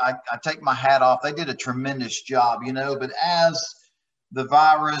 NASCAR, I take my hat off. They did a tremendous job, you know, but as the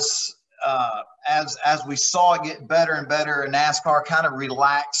virus, as we saw it get better and better, and NASCAR kind of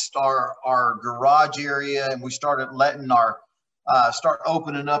relaxed our garage area, and we started letting start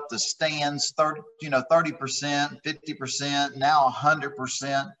opening up the stands, 30%, 50%, now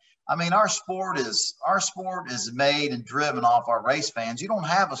 100%. I mean, our sport is made and driven off our race fans. You don't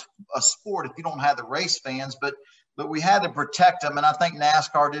have a sport if you don't have the race fans, but we had to protect them. And I think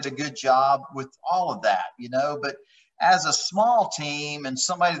NASCAR did a good job with all of that, you know, but as a small team and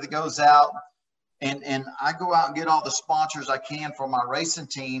somebody that goes out and I go out and get all the sponsors I can for my racing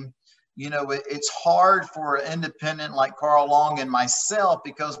team, you know, it's hard for an independent like Carl Long and myself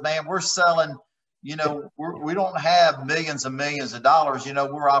because, man, we're selling, you know, we don't have millions and millions of dollars. You know,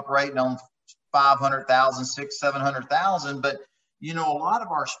 we're operating on 500,000, 700,000. But, you know, a lot of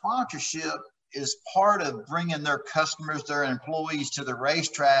our sponsorship is part of bringing their customers, their employees to the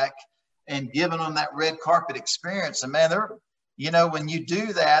racetrack and giving them that red carpet experience. And man, you know, when you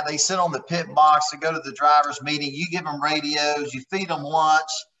do that, they sit on the pit box, they go to the driver's meeting, you give them radios, you feed them lunch.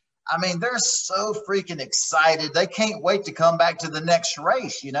 I mean, they're so freaking excited. They can't wait to come back to the next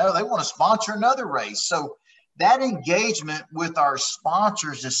race. You know, they want to sponsor another race. So that engagement with our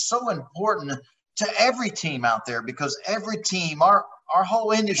sponsors is so important to every team out there because every team, our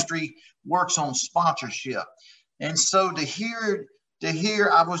whole industry works on sponsorship. And so to hear,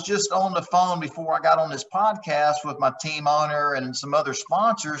 I was just on the phone before I got on this podcast with my team owner and some other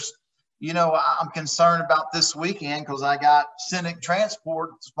sponsors. You know, I'm concerned about this weekend because I got Scenic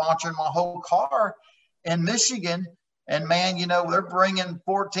Transport sponsoring my whole car in Michigan. And man, you know, they're bringing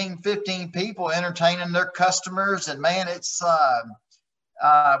 14, 15 people entertaining their customers. And man, it's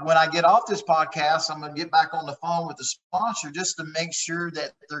when I get off this podcast, I'm going to get back on the phone with the sponsor just to make sure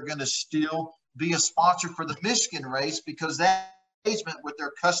that they're going to still be a sponsor for the Michigan race because that engagement with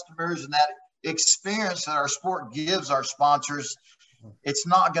their customers and that experience that our sport gives our sponsors, it's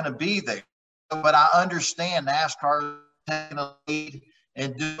not going to be there. But I understand NASCAR taking a lead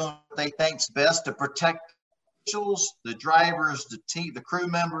and doing what they think's best to protect officials, the drivers, the team, the crew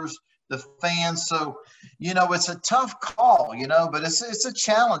members, the fans. So, you know, it's a tough call, you know, but it's a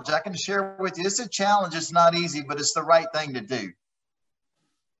challenge. I can share with you. It's a challenge. It's not easy, but it's the right thing to do.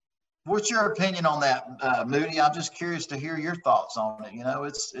 What's your opinion on that, Moody? I'm just curious to hear your thoughts on it. You know,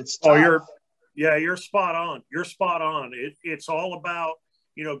 it's tough. Oh, you're spot on. You're spot on. It's all about,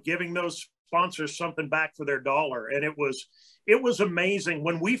 you know, giving those sponsors something back for their dollar. And it was amazing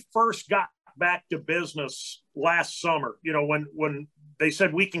when we first got back to business last summer, you know, when they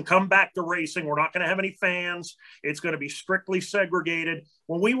said we can come back to racing, we're not going to have any fans. It's going to be strictly segregated.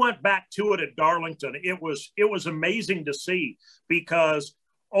 When we went back to it at Darlington, it was amazing to see because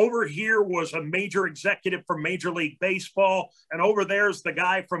over here was a major executive from Major League Baseball, and over there's the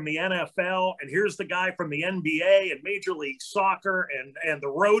guy from the NFL, and here's the guy from the NBA and Major League Soccer and the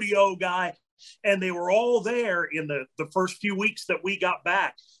rodeo guy. And they were all there in the first few weeks that we got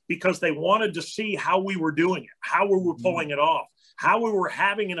back because they wanted to see how we were doing it, how we were pulling it off, how we were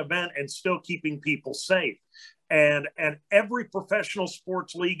having an event and still keeping people safe. And every professional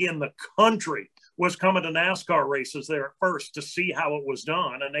sports league in the country was coming to NASCAR races there at first to see how it was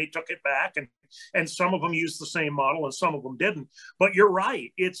done. And they took it back and some of them used the same model and some of them didn't. But you're right.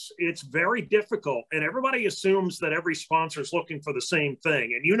 It's very difficult. And everybody assumes that every sponsor is looking for the same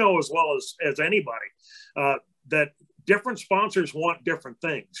thing. And you know as well as anybody that different sponsors want different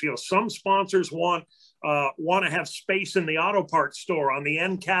things. You know, some sponsors want to have space in the auto parts store on the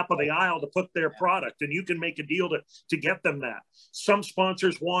end cap of the aisle to put their product, and you can make a deal to get them that. Some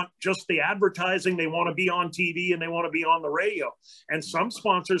sponsors want just the advertising. They want to be on TV and they want to be on the radio. And some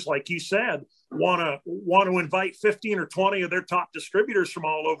sponsors, like you said, want to invite 15 or 20 of their top distributors from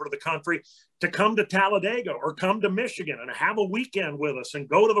all over the country to come to Talladega or come to Michigan and have a weekend with us and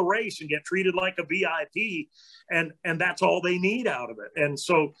go to the race and get treated like a VIP. And that's all they need out of it. And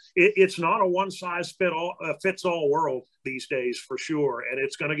so it's not a one size fits all world these days for sure.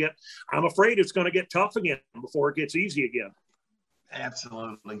 And I'm afraid it's going to get tough again before it gets easy again.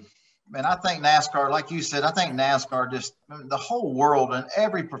 Absolutely. Man, I think NASCAR, like you said, I think NASCAR the whole world and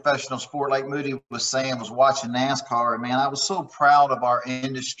every professional sport, like Moody was saying, was watching NASCAR. Man, I was so proud of our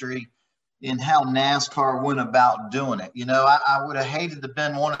industry in how NASCAR went about doing it. You know, I would have hated to have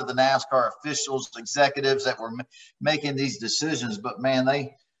been one of the NASCAR officials, executives that were making these decisions, but man,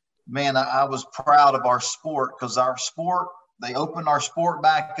 man, I was proud of our sport, because our sport, they opened our sport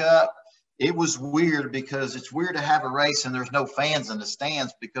back up. It was weird, because it's weird to have a race and there's no fans in the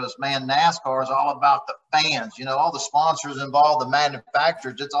stands, because, man, NASCAR is all about the fans, you know, all the sponsors involved, the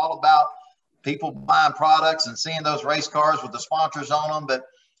manufacturers. It's all about people buying products and seeing those race cars with the sponsors on them. But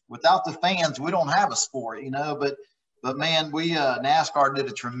without the fans, we don't have a sport, you know. But man, we NASCAR did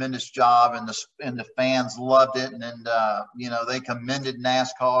a tremendous job, and the fans loved it, and you know, they commended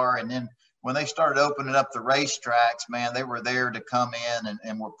NASCAR. And then when they started opening up the racetracks, man, they were there to come in,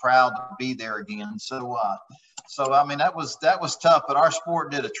 and were proud to be there again. So I mean, that was tough, but our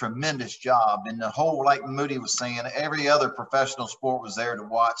sport did a tremendous job. And the whole, like Moody was saying, every other professional sport was there to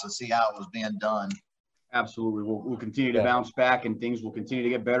watch and see how it was being done. Absolutely. We'll continue to bounce back, and things will continue to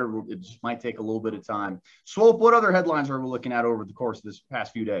get better. It just might take a little bit of time. Swope, what other headlines are we looking at over the course of this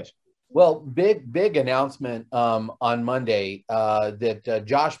past few days? Well, big announcement on Monday that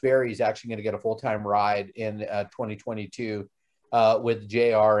Josh Berry is actually going to get a full-time ride in 2022 with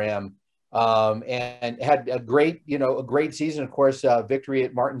JRM, and had a great season. Of course, victory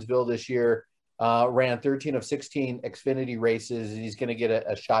at Martinsville this year. Ran 13 of 16 Xfinity races, and he's going to get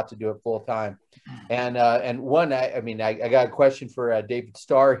a shot to do it full time. And one, I got a question for David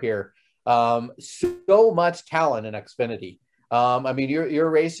Starr here. So much talent in Xfinity. You're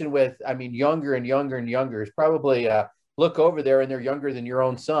racing with, younger and younger and younger. It's probably look over there and they're younger than your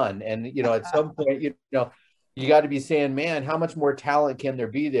own son. And, you know, at some point, you got to be saying, man, how much more talent can there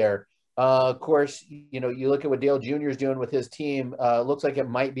be there? Of course, you know, you look at what Dale Jr. is doing with his team. Looks like it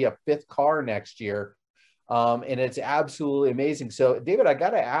might be a 5th car next year. And it's absolutely amazing. So, David, I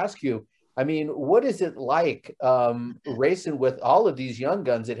got to ask you, what is it like racing with all of these young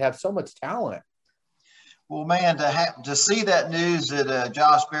guns that have so much talent? Well, man, to see that news that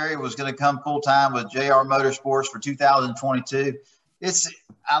Josh Berry was going to come full-time with JR Motorsports for 2022,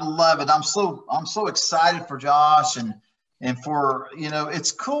 I love it. I'm so excited for Josh, and for, you know,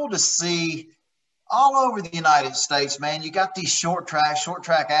 it's cool to see all over the United States, man. You got these short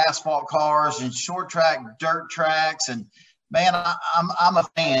track asphalt cars and short track dirt tracks. And man, I'm a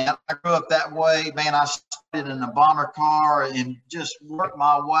fan. I grew up that way, man. I started in a bomber car and just worked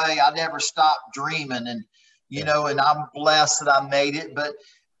my way. I never stopped dreaming, and, you know, and I'm blessed that I made it. But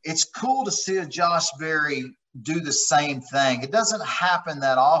it's cool to see a Josh Berry do the same thing. It doesn't happen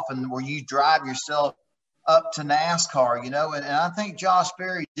that often where you drive yourself up to NASCAR, you know, and I think Josh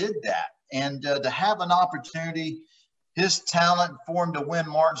Berry did that. And to have an opportunity, his talent for him to win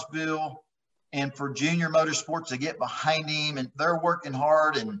Martinsville, and for Junior Motorsports to get behind him, and they're working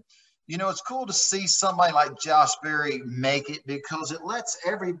hard. And, you know, it's cool to see somebody like Josh Berry make it, because it lets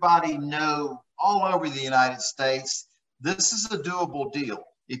everybody know all over the United States, this is a doable deal.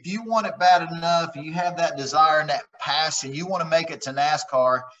 If you want it bad enough, you have that desire and that passion, you want to make it to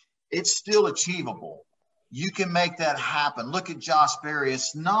NASCAR, it's still achievable. You can make that happen. Look at Josh Berry.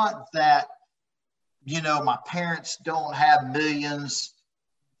 It's not that, you know, my parents don't have millions.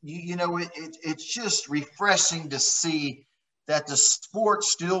 You know, it's just refreshing to see that the sport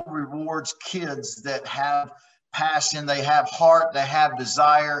still rewards kids that have passion, they have heart, they have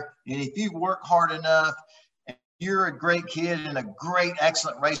desire. And if you work hard enough, and you're a great kid and a great,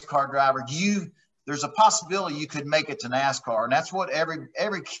 excellent race car driver, there's a possibility you could make it to NASCAR. And that's what every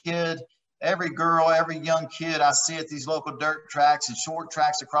kid, every girl, every young kid I see at these local dirt tracks and short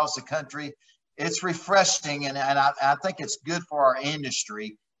tracks across the country, it's refreshing, and I think it's good for our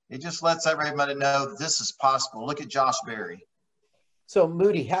industry. It just lets everybody know that this is possible. Look at Josh Berry. So,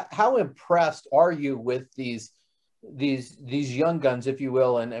 Moody, how impressed are you with these young guns, if you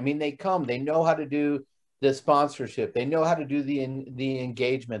will? And they know how to do the sponsorship. They know how to do the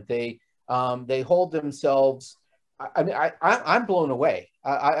engagement. They hold themselves. I'm blown away.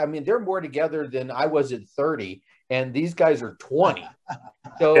 They're more together than I was at 30, and these guys are 20.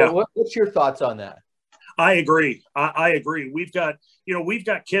 So yeah. What's your thoughts on that? I agree. I agree. We've got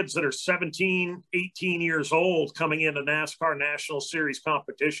kids that are 17, 18 years old coming into NASCAR National Series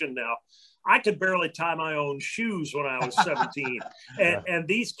competition now. I could barely tie my own shoes when I was 17. and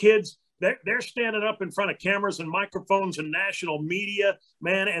these kids, they're standing up in front of cameras and microphones and national media,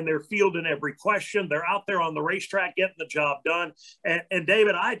 man, and they're fielding every question. They're out there on the racetrack getting the job done. And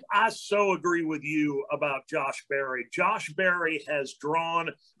David, I so agree with you about Josh Berry. Josh Berry has drawn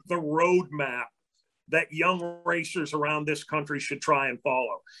the roadmap that young racers around this country should try and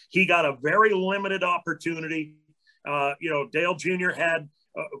follow. He got a very limited opportunity. Dale Jr. had,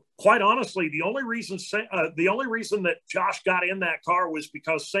 quite honestly, the only reason that Josh got in that car was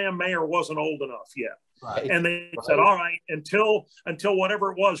because Sam Mayer wasn't old enough yet. Right. And they said, all right, until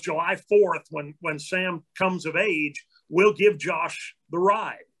whatever it was, July 4th, when Sam comes of age, we'll give Josh the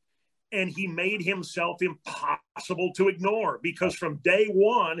ride. and he made himself impossible to ignore, because from day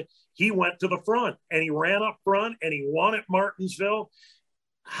one, he went to the front and he ran up front and he won at Martinsville.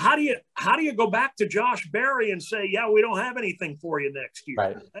 How do you go back to Josh Berry and say, yeah, we don't have anything for you next year?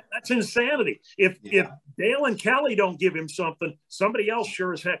 Right. That's insanity. If Dale and Kelly don't give him something, somebody else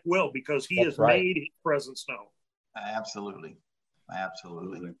sure as heck will, because he has made his presence known. Absolutely.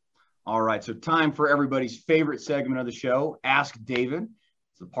 All right, so time for everybody's favorite segment of the show, Ask David.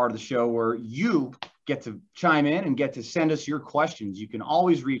 It's a part of the show where you get to chime in and get to send us your questions. You can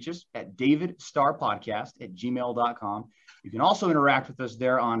always reach us at davidstarpodcast@gmail.com. You can also interact with us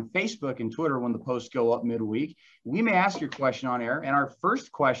there on Facebook and Twitter when the posts go up midweek. We may ask your question on air, and our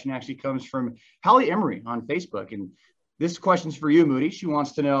first question actually comes from Hallie Emery on Facebook. And this question's for you, Moody. She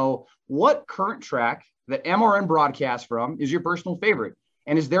wants to know, what current track that MRN broadcasts from is your personal favorite?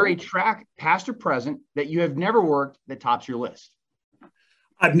 And is there a track, past or present, that you have never worked that tops your list?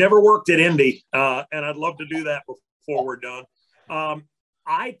 I've never worked at Indy, and I'd love to do that before we're done.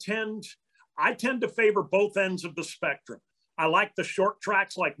 I tend to favor both ends of the spectrum. I like the short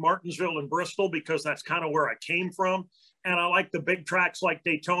tracks like Martinsville and Bristol, because that's kind of where I came from. And I like the big tracks like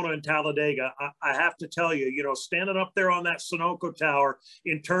Daytona and Talladega. I have to tell you, standing up there on that Sunoco Tower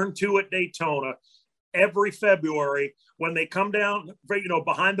in turn 2 at Daytona every February, when they come down,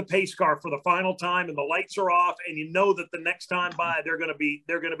 behind the pace car for the final time and the lights are off, and that the next time by they're going to be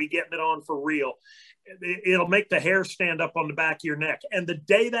getting it on for real. It'll make the hair stand up on the back of your neck. And the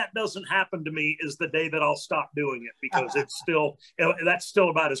day that doesn't happen to me is the day that I'll stop doing it, because that's still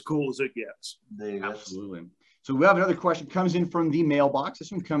about as cool as it gets. Absolutely. So we have another question comes in from the mailbox.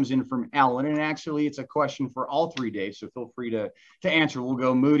 This one comes in from Alan, and actually it's a question for all 3 days. So feel free to answer. We'll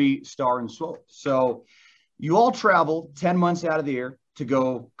go Moody, Star, and Swope. So you all travel 10 months out of the year to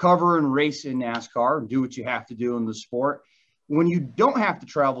go cover and race in NASCAR and do what you have to do in the sport. When you don't have to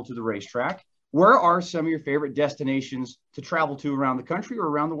travel to the racetrack, where are some of your favorite destinations to travel to around the country or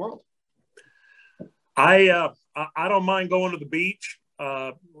around the world? I don't mind going to the beach.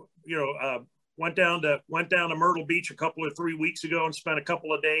 Went down to Myrtle Beach a couple or 3 weeks ago and spent a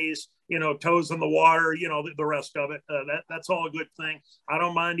couple of days, toes in the water, the rest of it. That's all a good thing. I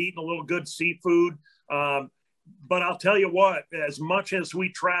don't mind eating a little good seafood. But I'll tell you what, as much as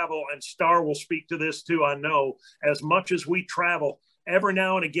we travel, and Star will speak to this too, I know, as much as we travel, every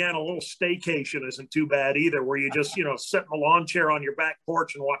now and again, a little staycation isn't too bad either, where you just, sit in a lawn chair on your back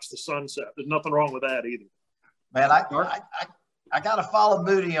porch and watch the sunset. There's nothing wrong with that either. Man, I got to follow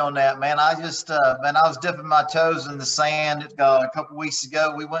Moody on that, man. I just, I was dipping my toes in the sand a couple weeks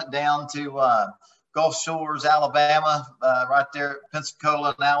ago. We went down to Gulf Shores, Alabama, right there at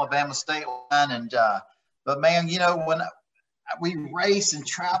Pensacola and Alabama state line. And, but man, when we race and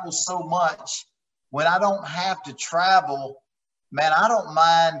travel so much, when I don't have to travel, man, I don't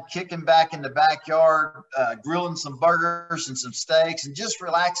mind kicking back in the backyard, grilling some burgers and some steaks and just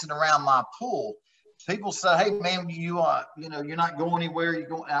relaxing around my pool. People say, hey, man, you're not going anywhere. You're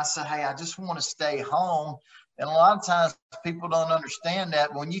going. And I said, hey, I just want to stay home. And a lot of times people don't understand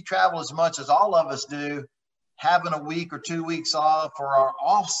that when you travel as much as all of us do, having a week or 2 weeks off for our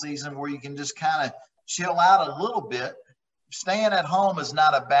off season where you can just kind of chill out a little bit, staying at home is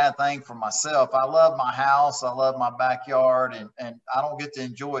not a bad thing for myself. I love my house. I love my backyard, and I don't get to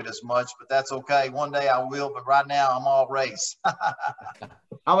enjoy it as much, but that's okay. One day I will, but right now I'm all race. How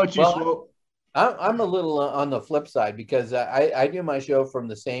about you, Swope? I'm a little on the flip side, because I do my show from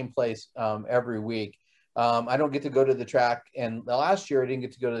the same place every week. I don't get to go to the track, and the last year I didn't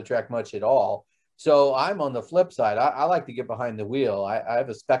get to go to the track much at all. So I'm on the flip side. I like to get behind the wheel. I have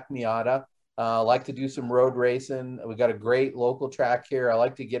a spec Miata. Like to do some road racing. We got a great local track here. I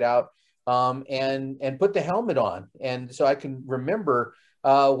like to get out and put the helmet on, and so I can remember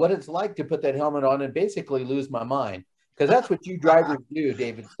what it's like to put that helmet on and basically lose my mind. Because that's what you drivers do,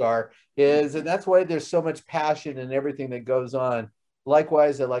 David Starr, and that's why there's so much passion in everything that goes on.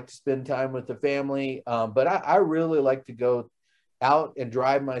 Likewise, I like to spend time with the family, but I really like to go out and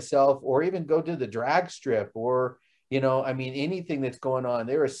drive myself, or even go to the drag strip, or anything that's going on.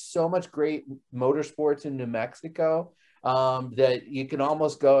 There is so much great motorsports in New Mexico that you can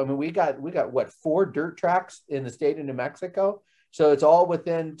almost go. I mean, we got what, 4 dirt tracks in the state of New Mexico, so it's all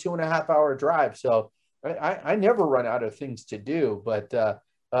within 2.5 hour drive. So I never run out of things to do, but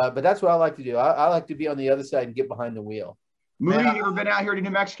that's what I like to do. I like to be on the other side and get behind the wheel. Moody, you ever been out here to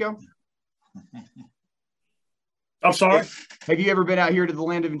New Mexico? I'm sorry. Have you ever been out here to the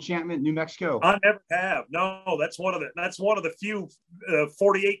land of enchantment, New Mexico? I never have. No, that's one of the few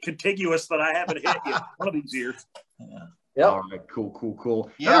 48 contiguous that I haven't hit yet one of these years. Yep. All right,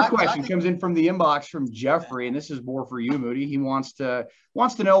 cool. Yeah, Another question comes in from the inbox from Jeffrey, and this is more for you, Moody. He wants to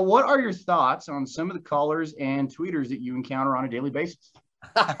know, what are your thoughts on some of the callers and tweeters that you encounter on a daily basis?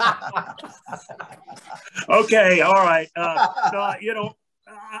 Okay, all right. You know,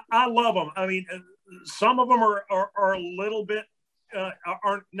 I love them. I mean, some of them are a little bit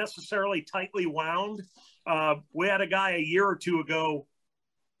aren't necessarily tightly wound. We had a guy a year or two ago.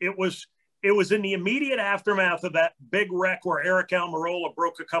 It was in the immediate aftermath of that big wreck where Eric Almirola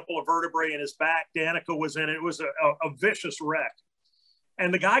broke a couple of vertebrae in his back. Danica was in it. It was a vicious wreck.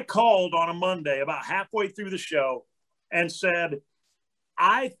 And the guy called on a Monday about halfway through the show and said,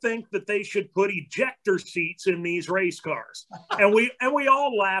 I think that they should put ejector seats in these race cars. And we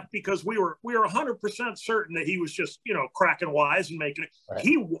all laughed because we were 100% certain that he was just, you know, cracking wise and making it. Right.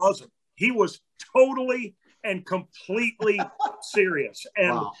 He wasn't. He was totally and completely serious.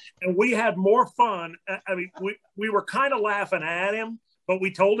 And wow. And we had more fun. I mean, we were kind of laughing at him, but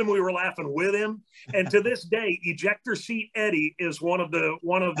we told him we were laughing with him. And to this day, ejector seat Eddie is one of the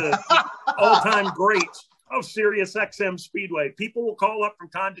all-time greats of Sirius XM Speedway. People will call up from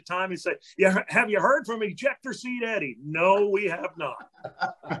time to time and say, "Yeah, have you heard from ejector seat Eddie?" No, we have not.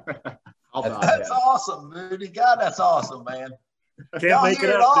 That's awesome, Moody. God, that's awesome, man. Can't make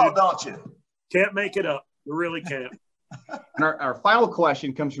it up, dude. Don't you? Can't make it up. We really can't. And our final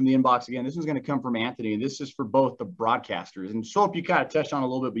question comes from the inbox again. This one's going to come from Anthony, and this is for both the broadcasters. And Swope, you kind of touched on a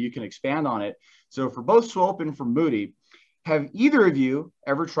little bit, but you can expand on it. So for both Swope and for Moody, have either of you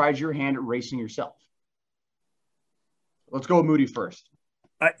ever tried your hand at racing yourself? Let's go with Moody first.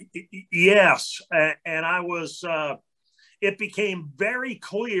 Yes. And I was, it became very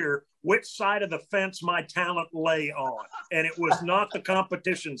clear which side of the fence my talent lay on. And it was not the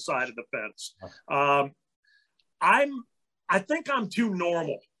competition side of the fence. I think I'm too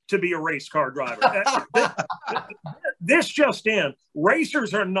normal to be a race car driver. This just in,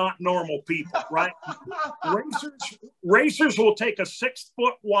 racers are not normal people, right? Racers will take a 6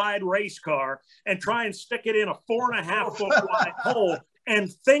 foot wide race car and try and stick it in a 4.5 foot wide hole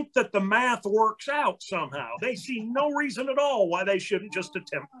and think that the math works out somehow. They see no reason at all why they shouldn't just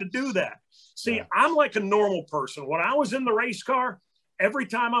attempt to do that. See, yeah. I'm like a normal person. When I was in the race car, every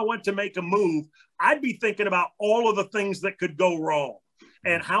time I went to make a move, I'd be thinking about all of the things that could go wrong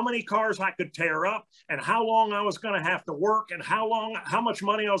and how many cars I could tear up and how long I was going to have to work and how much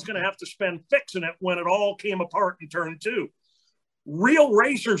money I was going to have to spend fixing it when it all came apart in turn two. Real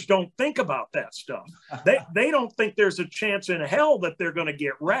racers don't think about that stuff. They don't think there's a chance in hell that they're going to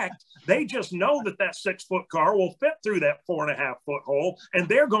get wrecked. They just know that 6 foot car will fit through that 4.5 foot hole and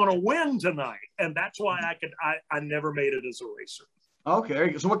they're going to win tonight. And that's why I never made it as a racer.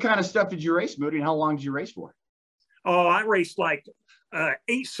 Okay. So what kind of stuff did you race, Moody, and how long did you race for? Oh, I raced like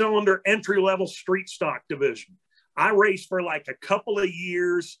 8-cylinder entry-level street stock division. I raced for like a couple of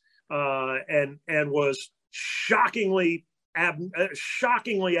years and was shockingly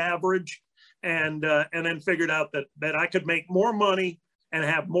average, and then figured out that I could make more money and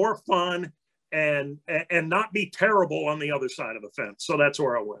have more fun and not be terrible on the other side of the fence. So that's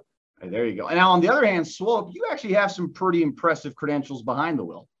where I went. There you go. And now on the other hand, Swope, you actually have some pretty impressive credentials behind the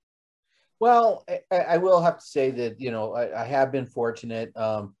wheel. Well, I will have to say that, you know, I have been fortunate.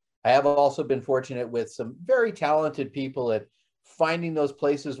 I have also been fortunate with some very talented people at finding those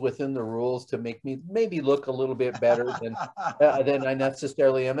places within the rules to make me maybe look a little bit better than I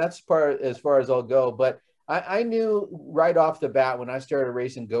necessarily am. That's as far as I'll go. But I knew right off the bat when I started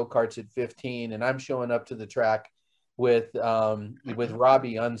racing go-karts at 15 and I'm showing up to the track with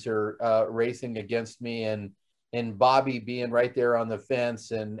Robbie Unser racing against me and Bobby being right there on the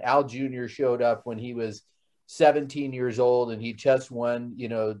fence, and Al Jr. showed up when he was 17 years old and he just won, you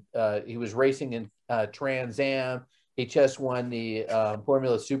know, he was racing in Trans Am. He just won the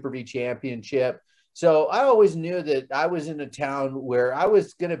Formula Super V championship. So I always knew that I was in a town where I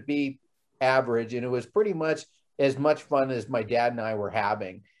was going to be average, and it was pretty much as much fun as my dad and I were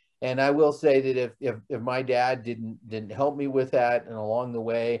having. And I will say that if my dad didn't help me with that and along the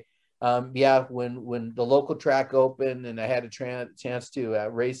way, yeah, when the local track opened and I had a chance to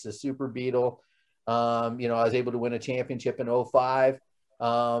race the Super Beetle, you know, I was able to win a championship in 2005.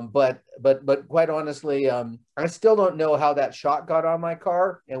 But quite honestly, I still don't know how that shot got on my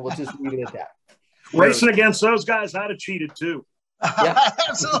car, and we'll just leave it at that. Racing against those guys, I'd have cheated too. Yeah.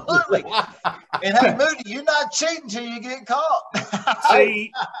 Absolutely. And hey, Moody, you're not cheating till you get caught.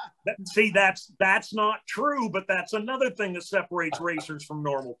 See, that's not true, but that's another thing that separates racers from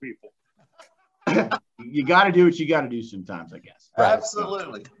normal people. You got to do what you got to do sometimes, I guess. Right.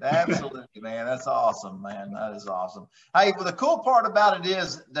 Absolutely. Absolutely, man. That's awesome, man. That is awesome. Hey, well, the cool part about it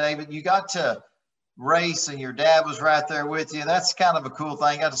is, David, you got to race and your dad was right there with you. That's kind of a cool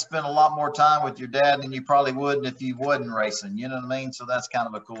thing. You got to spend a lot more time with your dad than you probably wouldn't if you wasn't racing. You know what I mean? So that's kind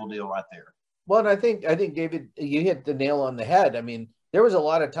of a cool deal right there. Well, and I think David, you hit the nail on the head. I mean, there was a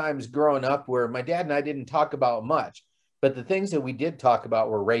lot of times growing up where my dad and I didn't talk about much, but the things that we did talk about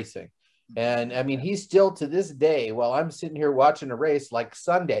were racing. And I mean, he's still to this day, while I'm sitting here watching a race like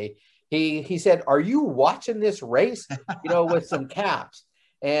Sunday, he said, "Are you watching this race?" With some caps.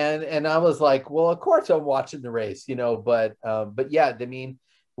 And I was like, well, of course I'm watching the race, but yeah, I mean,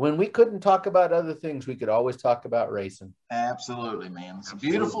 when we couldn't talk about other things, we could always talk about racing. Absolutely, man. It's a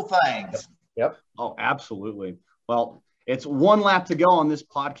beautiful thing. Yep. Oh, absolutely. Well, it's one lap to go on this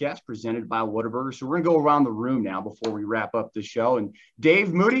podcast presented by Whataburger. So we're going to go around the room now before we wrap up the show. And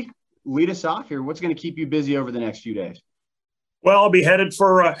Dave Moody, lead us off here. What's going to keep you busy over the next few days? Well, I'll be headed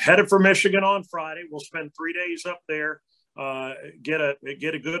for Michigan on Friday. We'll spend 3 days up there, get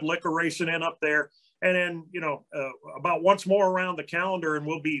a good liquor racing in up there. And then, about once more around the calendar and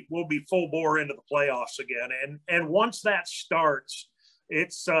we'll be full bore into the playoffs again. And once that starts,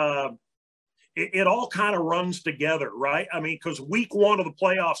 it's, it all kind of runs together, right? I mean, because week 1 of the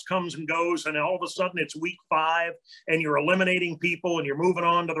playoffs comes and goes, and all of a sudden it's week 5, and you're eliminating people, and you're moving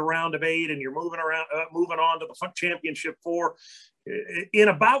on to the round of 8, and you're moving on to the championship 4. In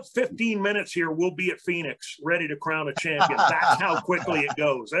about 15 minutes here, we'll be at Phoenix, ready to crown a champion. That's how quickly it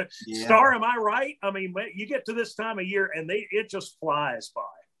goes. Yeah. Star, am I right? I mean, you get to this time of year, and it just flies by.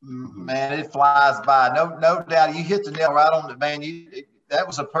 Man, it flies by. No doubt. You hit the nail right on the man. That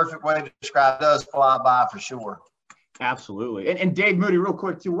was a perfect way to describe it. It does fly by for sure. Absolutely. And Dave Moody, real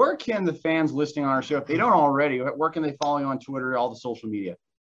quick too, where can the fans listening on our show, if they don't already, where can they follow you on Twitter, all the social media?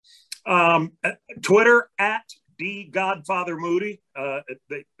 Twitter at DGodfatherMoody.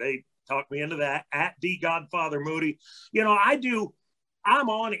 They talked me into that, at DGodfatherMoody. I'm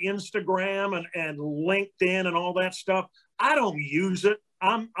on Instagram and LinkedIn and all that stuff. I don't use it.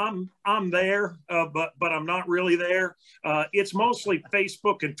 I'm there, but I'm not really there. It's mostly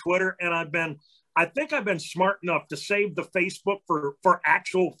Facebook and Twitter, and I think I've been smart enough to save the Facebook for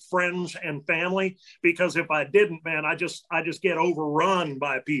actual friends and family, because if I didn't, man, I just get overrun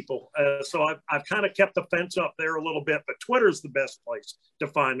by people. So I've kind of kept the fence up there a little bit, but Twitter's the best place to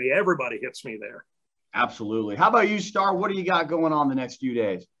find me. Everybody hits me there. Absolutely. How about you, Star? What do you got going on the next few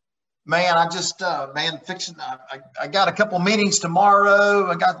days? Man, I just, I got a couple meetings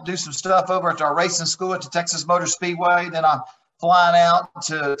tomorrow. I got to do some stuff over at our racing school at the Texas Motor Speedway. Then I'm flying out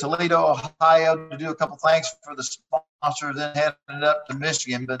to Toledo, Ohio to do a couple things for the sponsor, then heading up to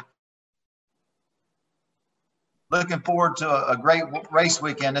Michigan. But looking forward to a great race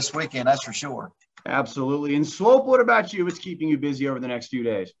weekend this weekend, that's for sure. Absolutely. And Swope, what about you? What's keeping you busy over the next few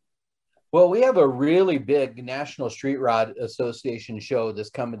days? Well, we have a really big National Street Rod Association show that's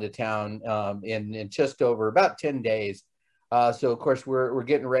coming to town in just over about 10 days. So, of course, we're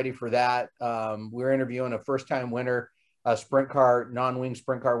getting ready for that. We're interviewing a first-time winner, a sprint car, non-wing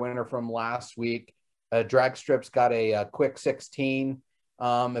sprint car winner from last week. Drag Strip's got a quick 16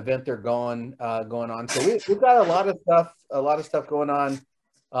 event they're going on. So we've got a lot of stuff going on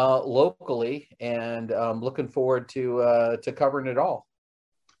locally, and looking forward to covering it all.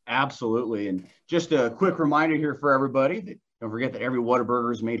 Absolutely. And just a quick reminder here for everybody that don't forget that every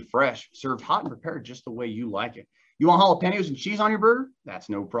Whataburger is made fresh, served hot and prepared just the way you like it. You want jalapenos and cheese on your burger? That's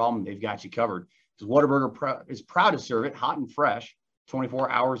no problem. They've got you covered. Because Whataburger is proud to serve it hot and fresh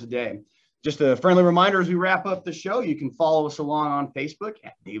 24 hours a day. Just a friendly reminder as we wrap up the show, you can follow us along on Facebook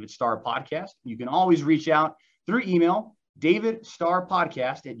at David Star Podcast. You can always reach out through email,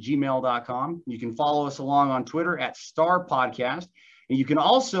 davidstarpodcast@gmail.com. You can follow us along on Twitter at Star Podcast. And you can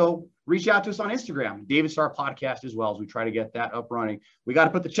also reach out to us on Instagram, David Star Podcast, as well, as we try to get that up running. We got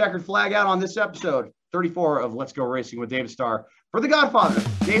to put the checkered flag out on this episode 34 of Let's Go Racing with David Star. For the Godfather,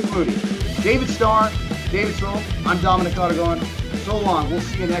 Dave Moody, David Star, David Swope, I'm Dominic Ottagon. So long. We'll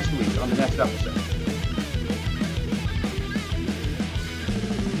see you next week on the next episode.